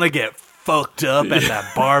 You want to get fucked up at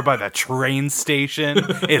that bar by the train station?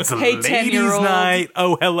 It's Hey, ladies' 10-year-old. night.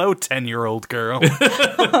 Oh, hello, 10-year-old girl. Yeah,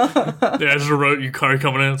 I just wrote Yukari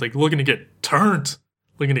coming in. It's like, looking to get turned.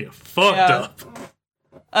 Looking to get fucked Yeah.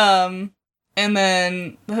 up. And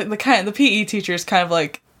then the PE teacher is kind of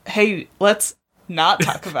like, hey, let's not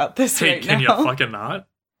talk about this Hey, right can now. you fucking not?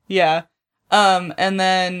 Yeah. And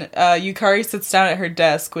then Yukari sits down at her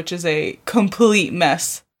desk, which is a complete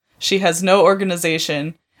mess. She has no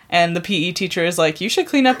organization. And the PE teacher is like, you should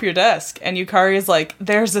clean up your desk. And Yukari is like,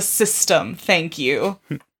 there's a system, thank you.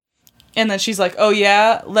 And then she's like, oh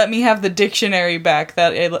yeah, let me have the dictionary back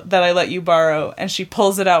that I let you borrow. And she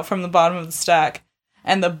pulls it out from the bottom of the stack.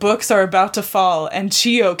 And the books are about to fall, and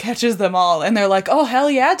Chio catches them all. And they're like, oh, hell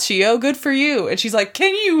yeah, Chio, good for you. And she's like,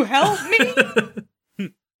 can you help me?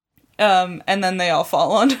 And then they all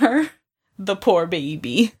fall on her. The poor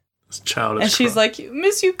baby. It's childish. And she's crap. like,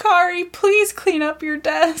 Miss Yukari, please clean up your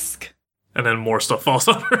desk. And then more stuff falls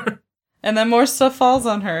on her. And then more stuff falls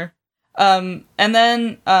on her. And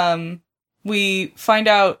then we find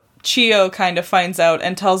out, Chio kind of finds out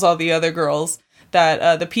and tells all the other girls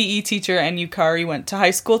that the PE teacher and Yukari went to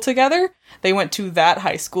high school together. They went to that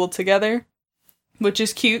high school together, which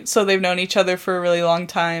is cute, so they've known each other for a really long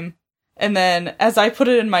time. And then, as I put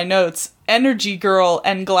it in my notes, Energy Girl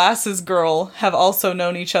and Glasses Girl have also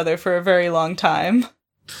known each other for a very long time.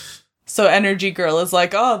 So Energy Girl is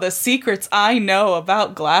like, oh, the secrets I know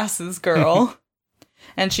about Glasses Girl.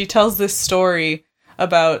 And she tells this story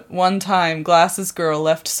about one time Glasses Girl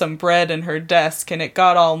left some bread in her desk and it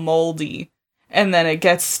got all moldy. And then it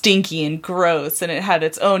gets stinky and gross and it had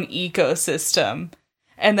its own ecosystem.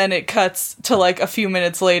 And then it cuts to like a few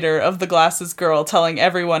minutes later of the Glasses Girl telling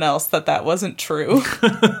everyone else that that wasn't true.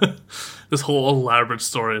 This whole elaborate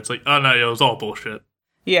story. It's like, oh no, it was all bullshit.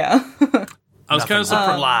 Yeah. I was kind of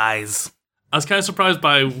surprised. Lies. I was kind of surprised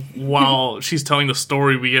by while she's telling the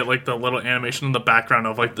story, we get like the little animation in the background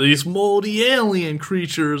of like these moldy alien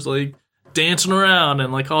creatures like dancing around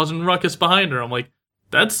and like causing ruckus behind her. I'm like,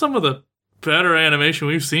 that's some of the better animation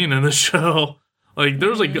we've seen in this show. Like,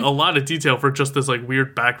 there's like a lot of detail for just this like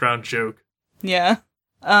weird background joke. Yeah.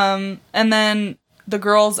 And then the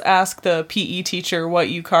girls ask the PE teacher what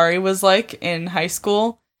Yukari was like in high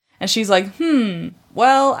school. And she's like,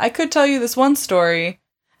 well, I could tell you this one story.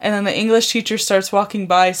 And then the English teacher starts walking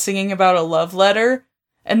by singing about a love letter.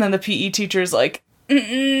 And then the PE teacher's like,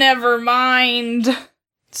 never mind.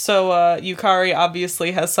 So Yukari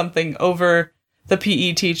obviously has something over the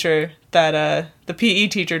PE teacher that the PE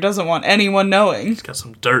teacher doesn't want anyone knowing. It's got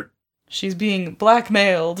some dirt. She's being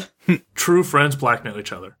blackmailed. True friends blackmail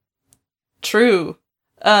each other. True.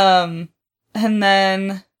 And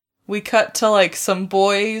then we cut to like some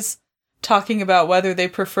boys talking about whether they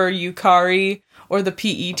prefer Yukari or the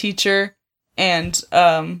PE teacher. And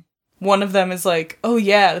one of them is like, oh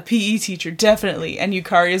yeah, the PE teacher, definitely. And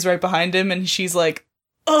Yukari is right behind him and she's like,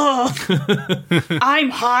 ugh, I'm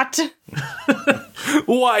hot.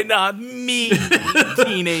 Why not me,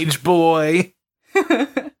 teenage boy?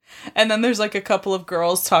 And then there's like a couple of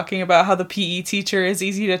girls talking about how the PE teacher is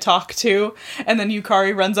easy to talk to. And then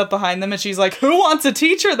Yukari runs up behind them and she's like, who wants a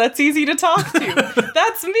teacher that's easy to talk to?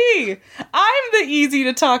 That's me. I'm the easy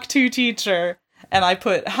to talk to teacher. And I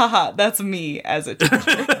put, haha, that's me as a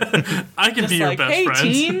teacher. I can be your Like, best hey, friend.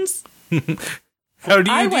 teens, How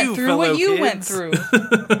do you I do, went through fellow what you kids? went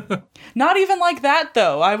through. Not even like that,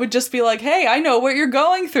 though. I would just be like, hey, I know what you're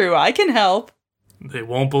going through. I can help. They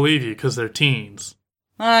won't believe you because they're teens.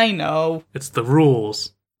 I know. It's the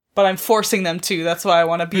rules. But I'm forcing them to. That's why I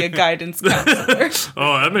want to be a guidance counselor.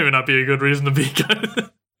 Oh, that may not be a good reason to be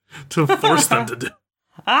to force them to do.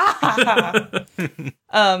 And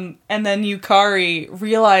then Yukari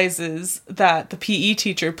realizes that the PE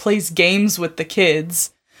teacher plays games with the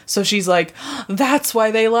kids. So she's like, that's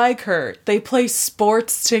why they like her. They play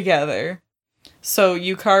sports together. So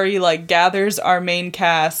Yukari, like, gathers our main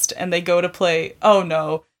cast and they go to play. Oh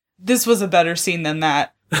no, this was a better scene than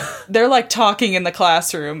that. They're, like, talking in the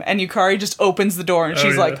classroom and Yukari just opens the door and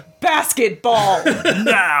she's like, basketball!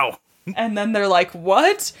 Now! And then they're like,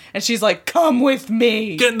 what? And she's like, come with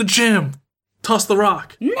me! Get in the gym! Toss the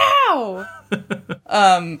rock! Now!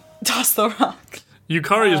 Toss the rock.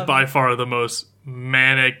 Yukari is by far the most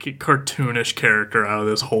manic, cartoonish character out of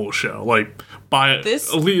this whole show. Like, by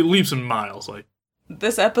leaps and miles. Like,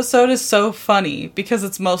 this episode is so funny because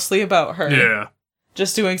it's mostly about her. yeah.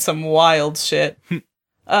 Just doing some wild shit.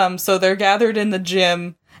 So they're gathered in the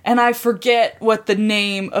gym, and I forget what the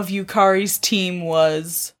name of Yukari's team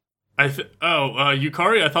was.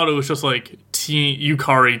 Yukari, I thought it was just like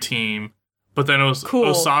Yukari team, but then it was Cool.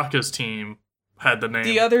 Osaka's team had the name.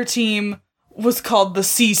 The other team was called the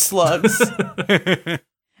Sea Slugs.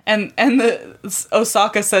 and the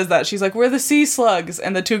Osaka says that. She's like, we're the Sea Slugs.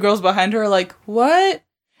 And the two girls behind her are like, what?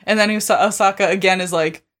 And then Osaka again is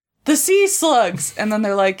like, the Sea Slugs. And then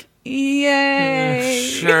they're like, yay.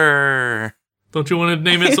 Sure. Don't you want to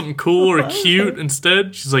name it something cool or cute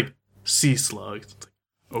instead? She's like, sea slugs.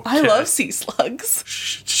 Okay. I love sea slugs.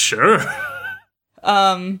 Sure.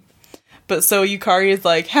 But so Yukari is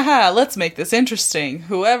like, haha, let's make this interesting.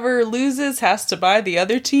 Whoever loses has to buy the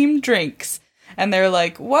other team drinks. And they're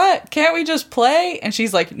like, what? Can't we just play? And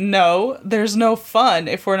she's like, no, there's no fun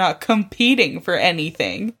if we're not competing for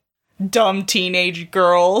anything. Dumb teenage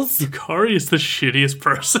girls. Yukari is the shittiest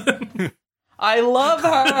person. I love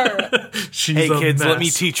her. She's Hey a kids, mess. let me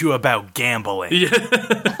teach you about gambling.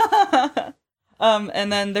 Yeah.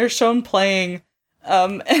 And then they're shown playing,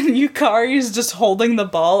 and Yukari's just holding the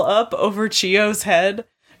ball up over Chiyo's head,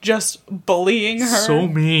 just bullying her. So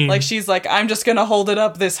mean. Like, she's like, I'm just gonna hold it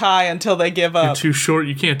up this high until they give You're up. too short,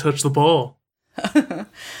 you can't touch the ball.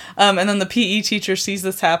 And then the PE teacher sees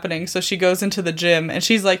this happening, so she goes into the gym, and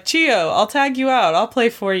she's like, Chiyo, I'll tag you out, I'll play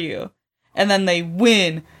for you. And then they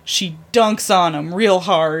win. She dunks on him real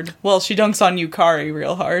hard. Well, she dunks on Yukari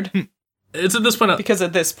real hard. It's at this point, Because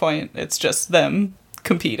at this point, it's just them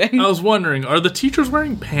competing. I was wondering, are the teachers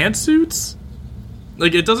wearing pantsuits?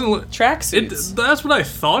 Like, it doesn't look... Tracksuits. That's what I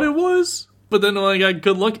thought it was. But then when I got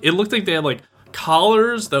good look, it looked like they had, like,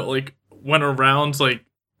 collars that, like, went around, like,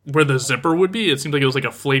 where the zipper would be. It seemed like it was, like,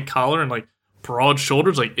 a flayed collar and, like, broad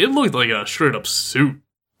shoulders. Like, it looked like a straight-up suit.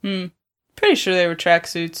 Pretty sure they were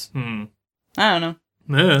tracksuits. I don't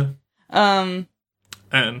know. Yeah.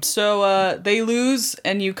 And So, they lose,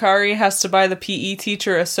 and Yukari has to buy the PE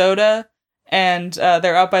teacher a soda, and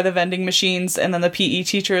they're out by the vending machines, and then the PE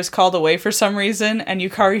teacher is called away for some reason, and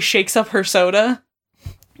Yukari shakes up her soda,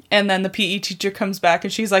 and then the PE teacher comes back,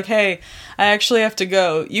 and she's like, hey, I actually have to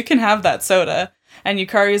go. You can have that soda. And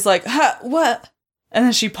Yukari's like, huh, what? And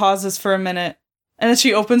then she pauses for a minute, and then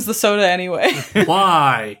she opens the soda anyway.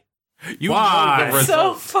 why? You Why? know the So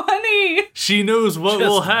result. funny! She knows what Just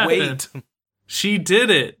will happen. wait. She did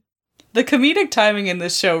it. The comedic timing in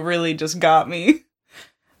this show really just got me.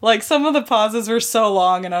 Like, some of the pauses were so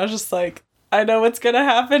long, and I was just like, I know what's gonna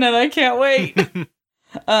happen, and I can't wait.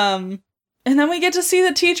 And then we get to see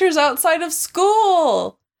the teachers outside of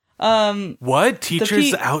school. What?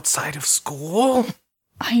 Teachers P- outside of school?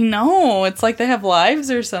 I know. It's like they have lives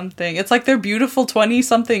or something. It's like they're beautiful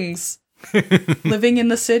 20-somethings living in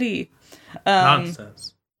the city.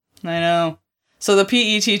 Nonsense. I know. So the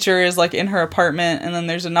PE teacher is like in her apartment, and then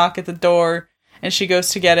there's a knock at the door, and she goes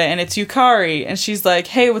to get it, and it's Yukari, and she's like,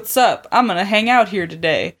 hey, what's up? I'm gonna hang out here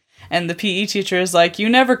today. And the PE teacher is like, you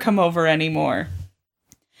never come over anymore.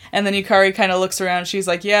 And then Yukari kind of looks around, she's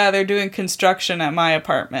like, yeah, they're doing construction at my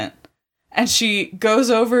apartment. And she goes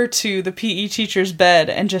over to the PE teacher's bed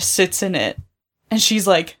and just sits in it. And she's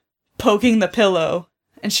like, poking the pillow.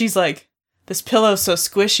 And she's like, this pillow's so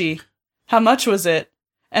squishy. How much was it?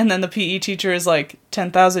 And then the PE teacher is like,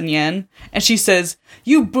 10,000 yen. And she says,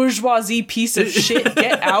 you bourgeoisie piece of shit,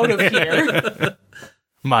 get out of here.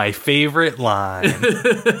 My favorite line.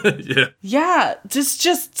 Yeah. Yeah,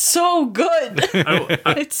 just so good.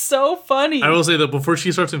 It's so funny. I will say that before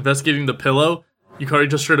she starts investigating the pillow, Yukari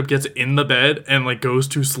just straight up gets in the bed and like goes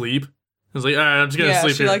to sleep. It's like, all right, I'm just gonna yeah,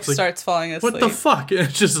 sleep she here. like It's like, starts falling asleep. what the fuck? And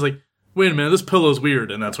it's just like, wait a minute, this pillow's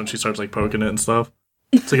weird. And that's when she starts like poking it and stuff.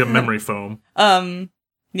 It's like a memory foam.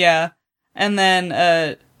 Yeah. And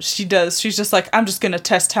then she's just like, I'm just gonna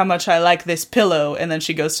test how much I like this pillow, and then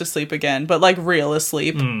she goes to sleep again, but like real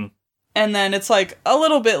asleep. And then it's like a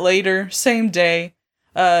little bit later, same day,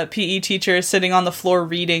 PE teacher is sitting on the floor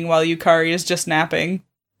reading while Yukari is just napping,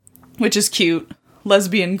 which is cute.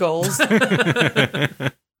 Lesbian goals.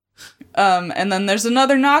 And then there's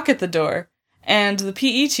another knock at the door, and the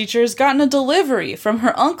PE teacher has gotten a delivery from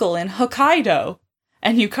her uncle in Hokkaido.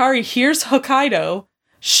 And Yukari hears Hokkaido,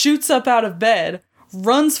 shoots up out of bed,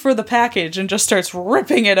 runs for the package, and just starts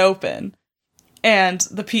ripping it open. And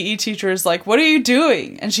the PE teacher is like, "What are you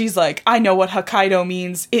doing?" And she's like, "I know what Hokkaido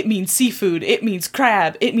means. It means seafood. It means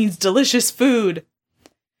crab. It means delicious food."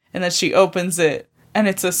 And then she opens it, and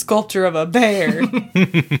it's a sculpture of a bear.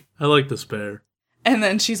 I like this bear. And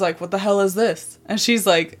then she's like, "What the hell is this?" And she's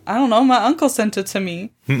like, "I don't know, my uncle sent it to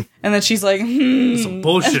me." And then she's like, Some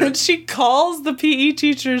bullshit. And then she calls the PE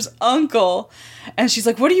teacher's uncle. And she's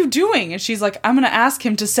like, "What are you doing?" And she's like, "I'm going to ask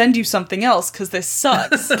him to send you something else because this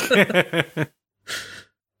sucks."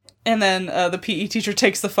 And then the PE teacher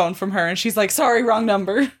takes the phone from her and she's like, "Sorry, wrong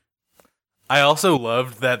number." I also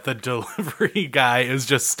loved that the delivery guy is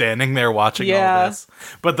just standing there watching all this.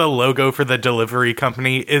 But the logo for the delivery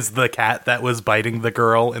company is the cat that was biting the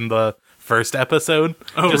girl in the first episode.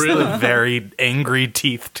 Oh, just really? the very angry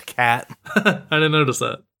teethed cat. I didn't notice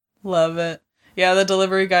that. Love it. Yeah, the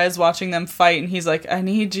delivery guy is watching them fight and he's like, "I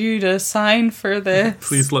need you to sign for this.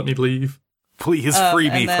 Please let me leave. Please free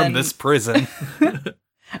me and from then- this prison.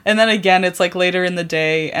 And then again, it's like later in the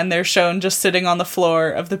day, and they're shown just sitting on the floor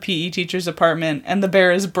of the PE teacher's apartment, and the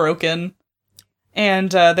bear is broken.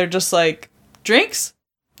 And they're just like, "Drinks?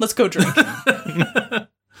 Let's go drink." Just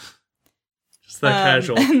that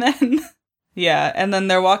casual. And then, and then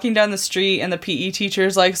they're walking down the street, and the PE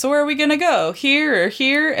teacher's like, "So where are we gonna go? Here or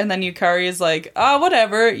here?" And then Yukari is like,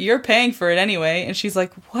 "Whatever, you're paying for it anyway." And she's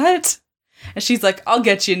like, "What?" And she's like, "I'll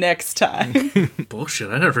get you next time."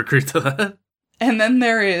 Bullshit, I never agreed to that. And then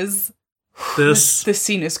there is... This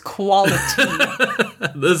scene is quality.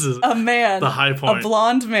 This is A man, the high point. a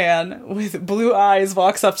blonde man with blue eyes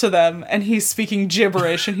walks up to them and he's speaking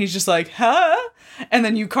gibberish and he's just like, "Huh?" And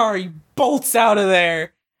then Yukari bolts out of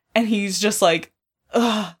there and he's just like,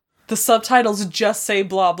 "Ugh." The subtitles just say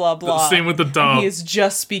blah, blah, blah. Same with the dub. And he is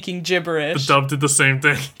just speaking gibberish. The dub did the same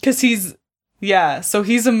thing. Because so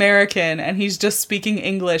he's American and he's just speaking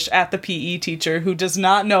English at the PE teacher who does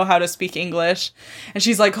not know how to speak English. And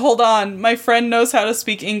she's like, "Hold on, my friend knows how to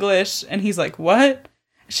speak English." And he's like, "What?"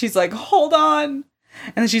 She's like, "Hold on."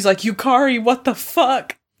 And then she's like, "Yukari, what the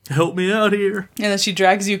fuck?" Help me out here. And then she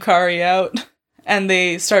drags Yukari out and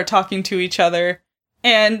they start talking to each other.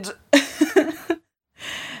 And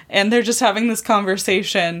and they're just having this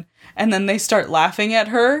conversation. And then they start laughing at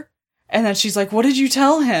her. And then she's like, "What did you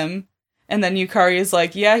tell him?" And then Yukari is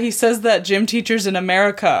like, "Yeah, he says that gym teachers in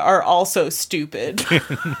America are also stupid."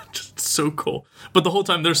 Just so cool. But the whole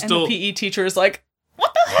time they're And still... the PE teacher is like,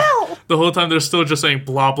 "What the hell?" The whole time they're still just saying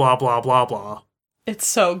blah, blah, blah, blah, blah. It's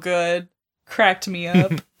so good. Cracked me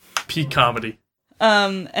up. Peak comedy.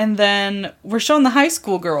 And then we're showing the high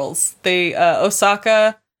school girls. They,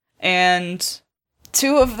 Osaka and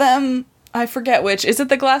two of them, I forget which. Is it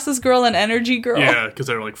the glasses girl and energy girl? Yeah, because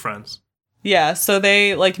they're like friends. Yeah, so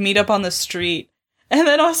they, like, meet up on the street. And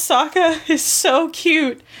then Osaka is so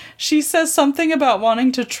cute. She says something about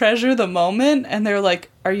wanting to treasure the moment, and they're like,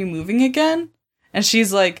 "Are you moving again?" And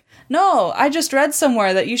she's like, "No, I just read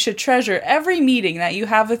somewhere that you should treasure every meeting that you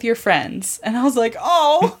have with your friends." And I was like,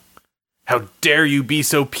 "Oh, How dare you be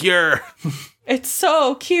so pure? it's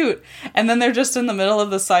so cute." And then they're just in the middle of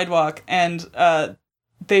the sidewalk, and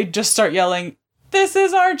they just start yelling, "This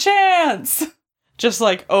is our chance!" Just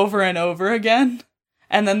like over and over again.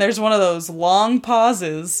 And then there's one of those long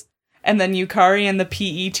pauses. And then Yukari and the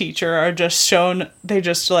PE teacher are just shown, they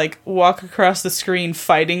just like walk across the screen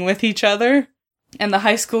fighting with each other. And the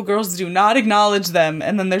high school girls do not acknowledge them.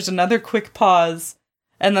 And then there's another quick pause.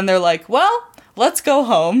 And then they're like, "Well, let's go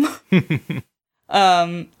home."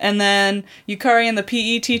 And then Yukari and the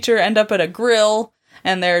PE teacher end up at a grill.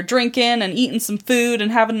 And they're drinking and eating some food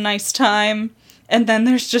and having a nice time. And then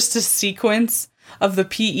there's just a sequence of the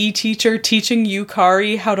PE teacher teaching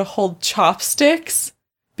Yukari how to hold chopsticks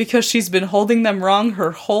because she's been holding them wrong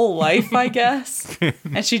her whole life, I guess.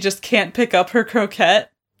 And she just can't pick up her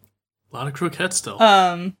croquette. A lot of croquettes still.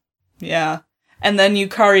 Yeah. And then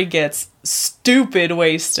Yukari gets stupid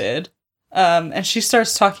wasted. And she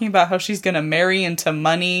starts talking about how she's gonna marry into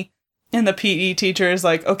money. And the PE teacher is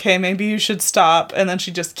like, "Okay, maybe you should stop." And then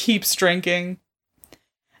she just keeps drinking.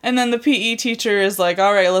 And then the PE teacher is like,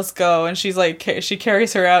 "All right, let's go." And she's like, she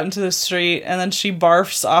carries her out into the street, and then she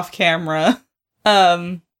barfs off camera.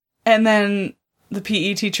 And then the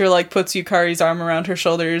PE teacher like puts Yukari's arm around her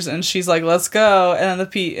shoulders, and she's like, "Let's go." And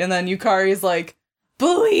then Yukari's like,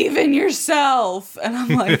 "Believe in yourself." And I'm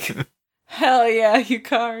like, Hell yeah,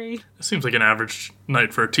 Yukari. It seems like an average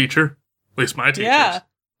night for a teacher. At least my teachers. Yeah.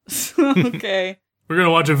 Okay. We're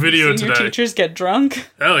gonna watch a video Senior today. teachers get drunk?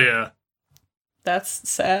 Hell yeah. That's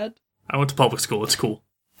sad. I went to public school. It's cool.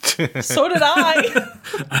 So did I.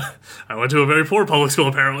 I went to a very poor public school,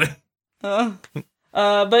 apparently.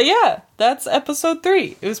 But yeah, that's episode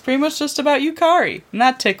 3. It was pretty much just about Yukari, and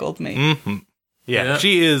that tickled me. Yeah,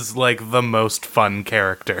 she is like the most fun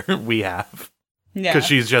character we have. Yeah. Because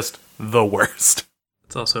she's just the worst.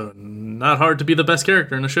 It's also not hard to be the best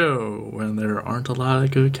character in a show when there aren't a lot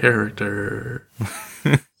of good character.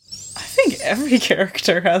 I think every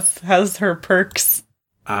character has her perks.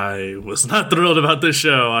 I was not thrilled about this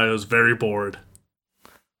show. I was very bored.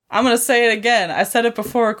 I'm gonna say it again. I said it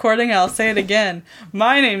before recording, I'll say it again.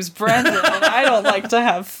 My name's Brendan, and I don't like to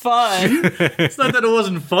have fun. It's not that it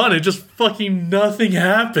wasn't fun, it just fucking nothing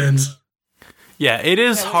happens. Yeah, it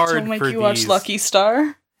is hard make for you these. watch Lucky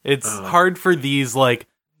Star. It's hard for these like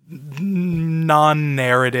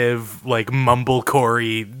non-narrative, like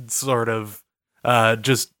mumblecore sort of,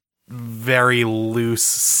 just very loose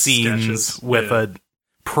scenes Sketches, with a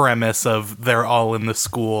premise of they're all in the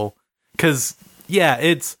school. 'Cause yeah,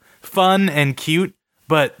 it's fun and cute,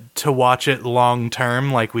 but to watch it long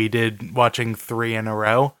term, like we did watching 3 in a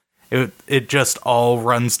row, it just all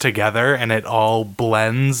runs together and it all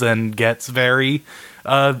blends and gets very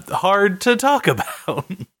hard to talk about.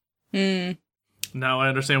 Now I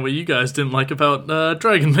understand what you guys didn't like about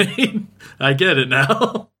Dragon Maid. I get it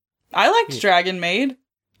now. I liked Dragon Maid.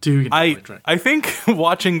 Dude, I think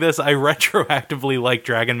watching this, I retroactively like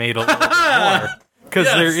Dragon Maid a little bit more. Because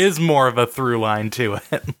there is more of a through line to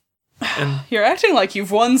it. You're acting like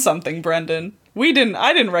you've won something, Brendan.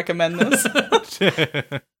 I didn't recommend this.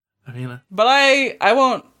 I mean, But I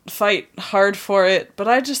won't fight hard for it, but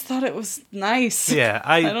I just thought it was nice. Yeah,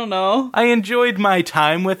 I don't know. I enjoyed my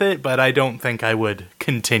time with it, but I don't think I would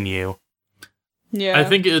continue. Yeah. I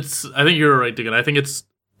think you're right, Diggin. I think it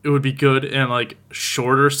would be good in like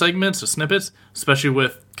shorter segments or snippets, especially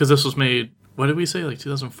because this was made, what did we say, like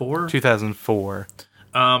 2004? 2004.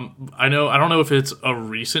 I don't know if it's a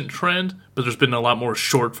recent trend, but there's been a lot more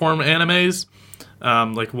short form animes.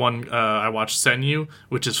 Like one I watched Senyu,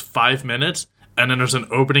 which is 5 minutes, and then there's an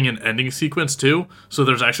opening and ending sequence too. So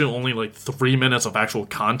there's actually only like 3 minutes of actual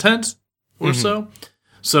content or so.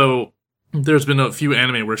 So there's been a few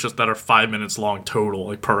anime where it's just that are 5 minutes long total,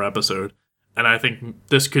 like per episode. And I think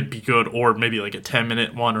this could be good, or maybe like a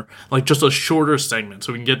 10-minute one, or like just a shorter segment,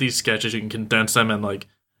 so we can get these sketches, you can condense them, and like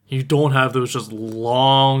you don't have those just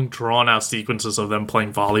long, drawn-out sequences of them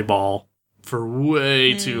playing volleyball for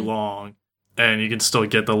way too long, and you can still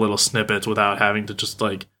get the little snippets without having to just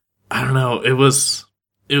like, I don't know, it was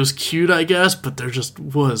cute, I guess, but there just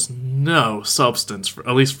was no substance,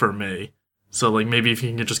 at least for me. So like maybe if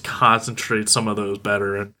you can just concentrate some of those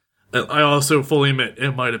better. And I also fully admit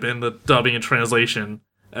it might have been the dubbing and translation.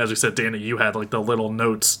 As we said, Danny, you had like the little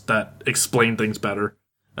notes that explain things better.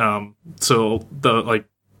 So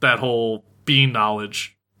that whole bean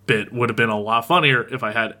knowledge bit would have been a lot funnier if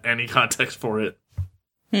I had any context for it.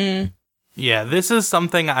 Yeah, this is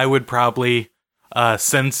something I would probably,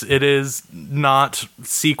 since it is not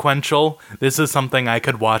sequential, this is something I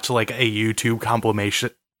could watch like a YouTube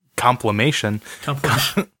compilation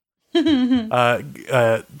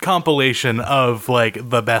of like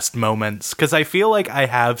the best moments, because I feel like I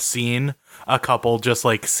have seen a couple just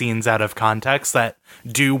like scenes out of context that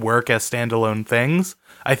do work as standalone things.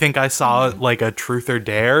 I think I saw like a Truth or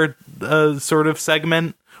Dare sort of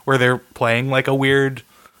segment where they're playing like a weird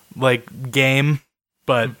like game,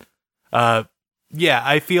 but yeah,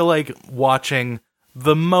 I feel like watching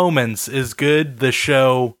the moments is good. The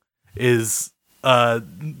show is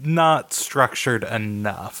not structured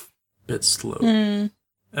enough. Bit slow.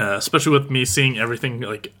 Especially with me seeing everything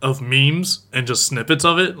like of memes and just snippets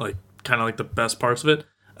of it, like kind of like the best parts of it.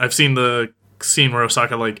 I've seen the scene where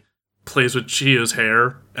Osaka like plays with Chiyo's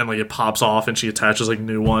hair and like it pops off and she attaches like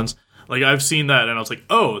new ones. Like I've seen that and I was like,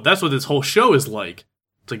 oh, that's what this whole show is like.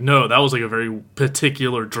 It's like, no, that was like a very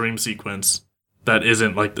particular dream sequence that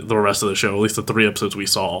isn't like the rest of the show, at least the 3 episodes we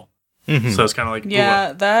saw. So it's kind of like,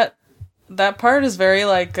 yeah, that part is very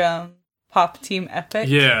like Pop Team Epic.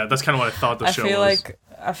 yeah, that's kind of what I thought the show was.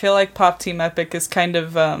 I feel like Pop Team Epic is kind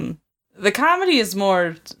of the comedy is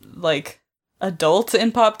more like adult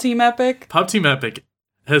in Pop Team Epic. Pop Team Epic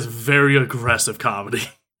has very aggressive comedy.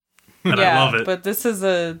 And yeah, I love it. But this is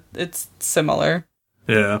it's similar.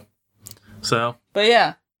 Yeah. So, But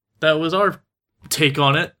yeah. that was our take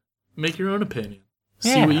on it. Make your own opinion. See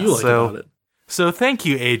Yeah, what you like about it. So thank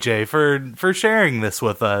you, AJ, for sharing this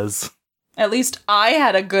with us. At least I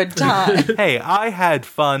had a good time. Hey, I had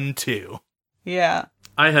fun too. Yeah.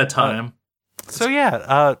 I had time. So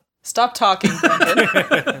yeah, Stop talking,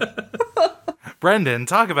 Brendan. Brendan,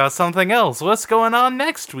 talk about something else. What's going on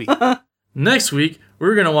next week? Next week,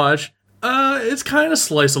 we're gonna watch, it's kind of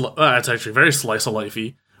it's actually very slice of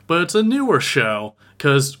lifey, but it's a newer show,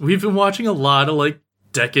 because we've been watching a lot of, like,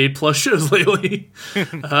 decade-plus shows lately.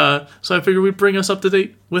 So I figured we'd bring us up to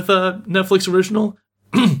date with a Netflix original,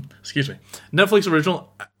 excuse me, Netflix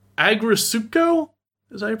original, Agretsuko?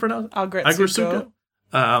 Is that how you pronounce it? Agretsuko.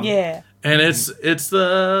 Yeah. And it's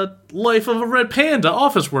the life of a red panda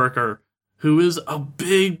office worker who is a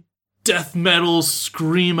big death metal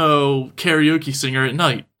screamo karaoke singer at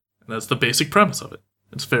night. And that's the basic premise of it.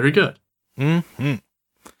 It's very good. Mm-hmm.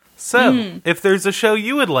 So, if there's a show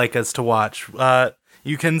you would like us to watch,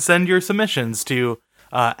 you can send your submissions to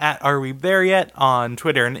at arewethereYet on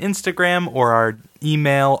Twitter and Instagram, or our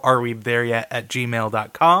email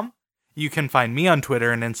arewethereYet@gmail.com. You can find me on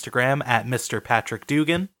Twitter and Instagram at Mr. Patrick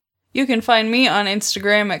Dugan. You can find me on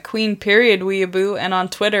Instagram at Queen.Weeaboo and on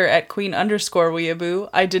Twitter at Queen_Weeaboo.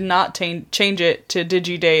 I did not change it to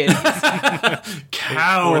DigiDeity.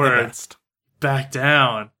 Coward. Back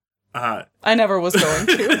down. I never was going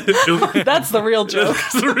to. That's the real joke.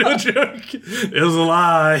 That's the real joke. It was a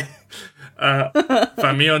lie.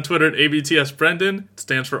 Find me on Twitter at ABTSBrendan. It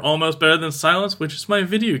stands for Almost Better Than Silence, which is my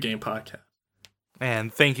video game podcast.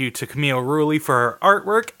 And thank you to Camille Rulli for her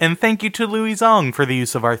artwork, and thank you to Louis Zong for the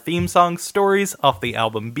use of our theme song Stories off the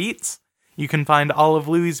album Beats. You can find all of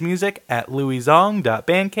Louis' music at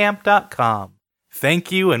louiszong.bandcamp.com.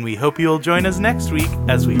 Thank you, and we hope you'll join us next week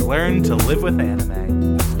as we learn to live with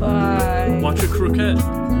anime. Bye. Watch a croquette.